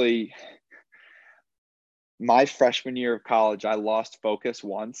actually, my freshman year of college, I lost focus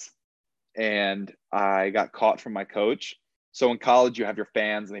once and I got caught from my coach. So in college, you have your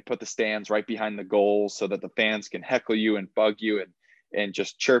fans and they put the stands right behind the goals so that the fans can heckle you and bug you and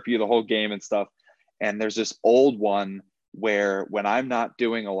just chirp you the whole game and stuff. And there's this old one where when I'm not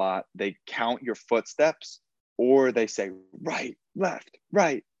doing a lot, they count your footsteps or they say right, left,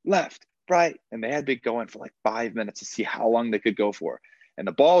 right, left, right. And they had me going for like 5 minutes to see how long they could go for. And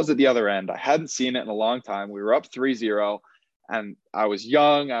the ball was at the other end. I hadn't seen it in a long time. We were up 3-0 and I was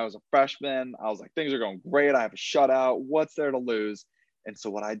young. I was a freshman. I was like, things are going great. I have a shutout. What's there to lose? And so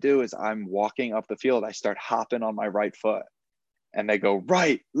what I do is I'm walking up the field. I start hopping on my right foot and they go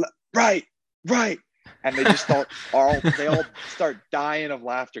right, right, right. And they just they all start dying of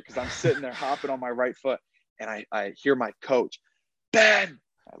laughter because I'm sitting there hopping on my right foot. And I hear my coach, Ben.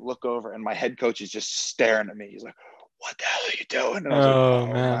 I look over and my head coach is just staring at me. He's like, what the hell are you doing? And I was like, oh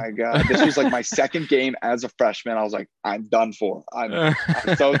man. My God. This was like my second game as a freshman. I was like, I'm done for.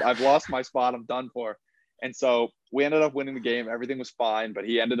 I've lost my spot. I'm done for. And so we ended up winning the game. Everything was fine, but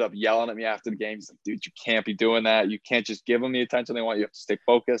he ended up yelling at me after the game. He's like, dude, you can't be doing that. You can't just give them the attention they want. You have to stay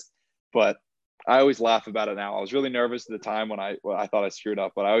focused. But I always laugh about it now. I was really nervous at the time when I thought I screwed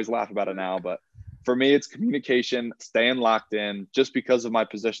up, but I always laugh about it now. But for me, it's communication, staying locked in, just because of my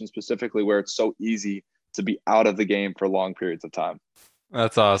position specifically, where it's so easy to be out of the game for long periods of time.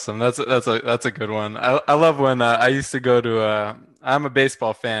 That's awesome. That's a good one. I love when I used to go to I'm a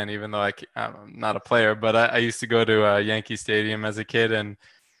baseball fan, even though I'm not a player, but I used to go to Yankee Stadium as a kid, and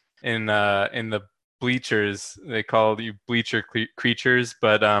in the bleachers they called you bleacher creatures,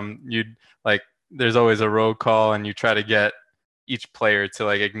 but you'd like there's always a roll call, and you try to get each player to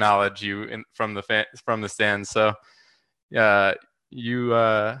like acknowledge you from the stands. So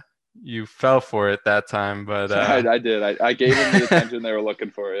you fell for it that time, but I did. I gave them the attention they were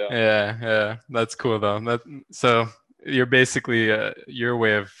looking for. Yeah. That's cool though. So you're basically your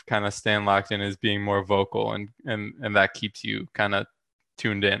way of kind of staying locked in is being more vocal, and that keeps you kind of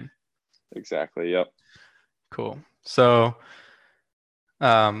tuned in. Exactly. Yep. Cool. So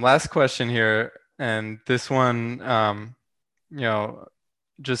last question here, and this one,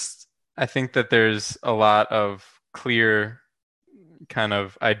 just I think that there's a lot of clear kind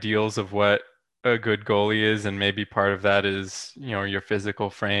of ideals of what a good goalie is, and maybe part of that is your physical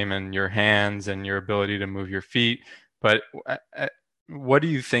frame and your hands and your ability to move your feet. But what do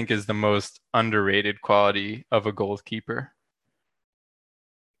you think is the most underrated quality of a goalkeeper?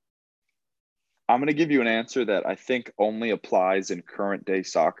 I'm going to give you an answer that I think only applies in current day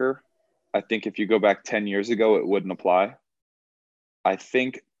soccer. I think if you go back 10 years ago, it wouldn't apply. I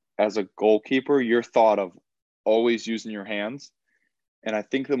think as a goalkeeper, you're thought of always using your hands. And I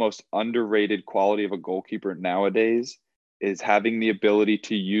think the most underrated quality of a goalkeeper nowadays is having the ability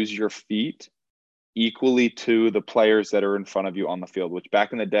to use your feet equally to the players that are in front of you on the field, which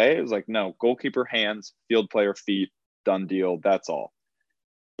back in the day, it was like, no, goalkeeper hands, field player feet, done deal, that's all.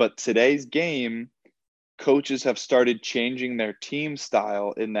 But today's game, coaches have started changing their team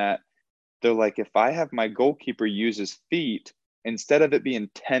style in that they're like, if I have my goalkeeper use his feet, instead of it being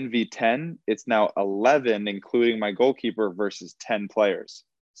 10v10, it's now 11, including my goalkeeper versus 10 players.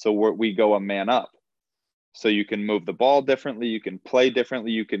 So we go a man up. So you can move the ball differently. You can play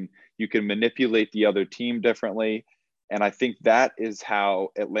differently. You can manipulate the other team differently. And I think that is how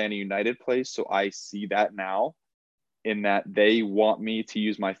Atlanta United plays. So I see that now, in that they want me to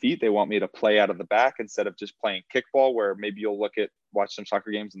use my feet. They want me to play out of the back instead of just playing kickball, where maybe you'll watch some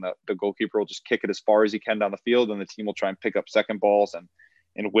soccer games and the goalkeeper will just kick it as far as he can down the field, and the team will try and pick up second balls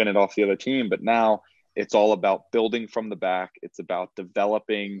and win it off the other team. But now it's all about building from the back. It's about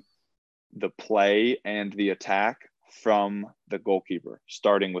developing the play and the attack from the goalkeeper,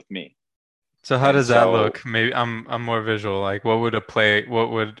 starting with me. So how And does that so, look? Maybe I'm more visual. Like what would a play, what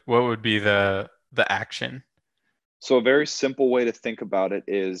would be the action? so a very simple way to think about it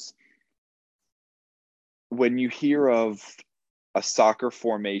is when you hear of a soccer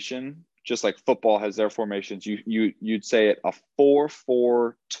formation, just like football has their formations, you'd say it a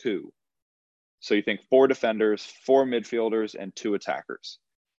 4-4-2. So you think 4 defenders, 4 midfielders, and 2 attackers.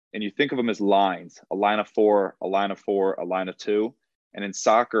 And you think of them as lines, a line of 4, a line of 4, a line of 2. And in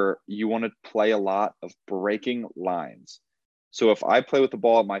soccer, you want to play a lot of breaking lines. So if I play with the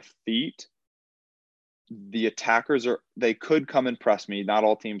ball at my feet, the attackers they could come and press me. Not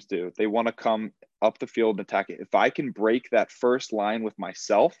all teams do. They want to come up the field and attack it. If I can break that first line with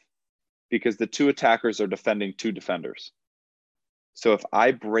myself, because the 2 attackers are defending 2 defenders. So if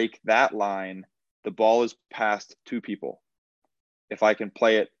I break that line, the ball is past 2 people. If I can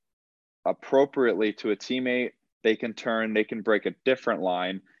play it appropriately to a teammate, they can break a different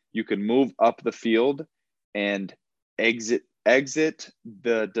line. You can move up the field and exit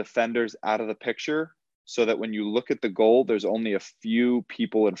the defenders out of the picture so that when you look at the goal, there's only a few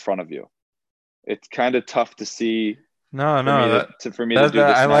people in front of you. It's kind of tough to see No, for me no, to do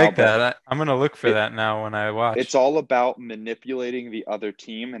this I now, like but that. I'm gonna look for that now when I it's watch. all about manipulating the other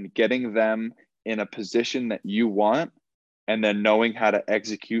team and getting them in a position that you want, and then knowing how to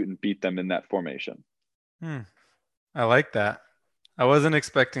execute and beat them in that formation. I like that. I wasn't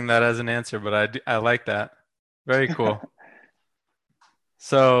expecting that as an answer, but I like that. Very cool.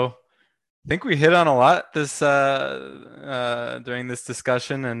 So I think we hit on a lot this during this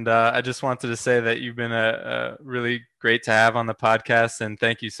discussion, and I just wanted to say that you've been a really great to have on the podcast, and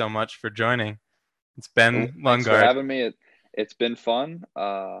thank you so much for joining. It's Ben Thanks for Lundgaard. having me. It's been fun.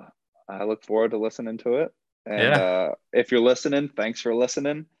 I look forward to listening to it. And Yeah, if you're listening, thanks for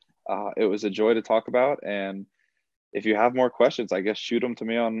listening. It was a joy to talk about. And if you have more questions, I guess shoot them to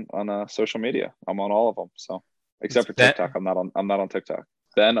me on social media. I'm on all of them. So it's except for Ben. TikTok, I'm not on TikTok.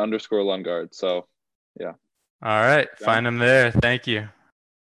 Ben_Lundgaard. So yeah. All right, find him there. Thank you.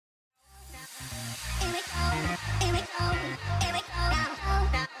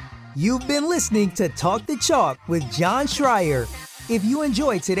 You've been listening to Talk the Chalk with Jon Schreier. If you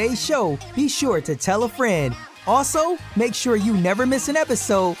enjoyed today's show, be sure to tell a friend. Also, make sure you never miss an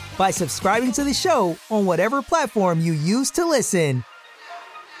episode by subscribing to the show on whatever platform you use to listen.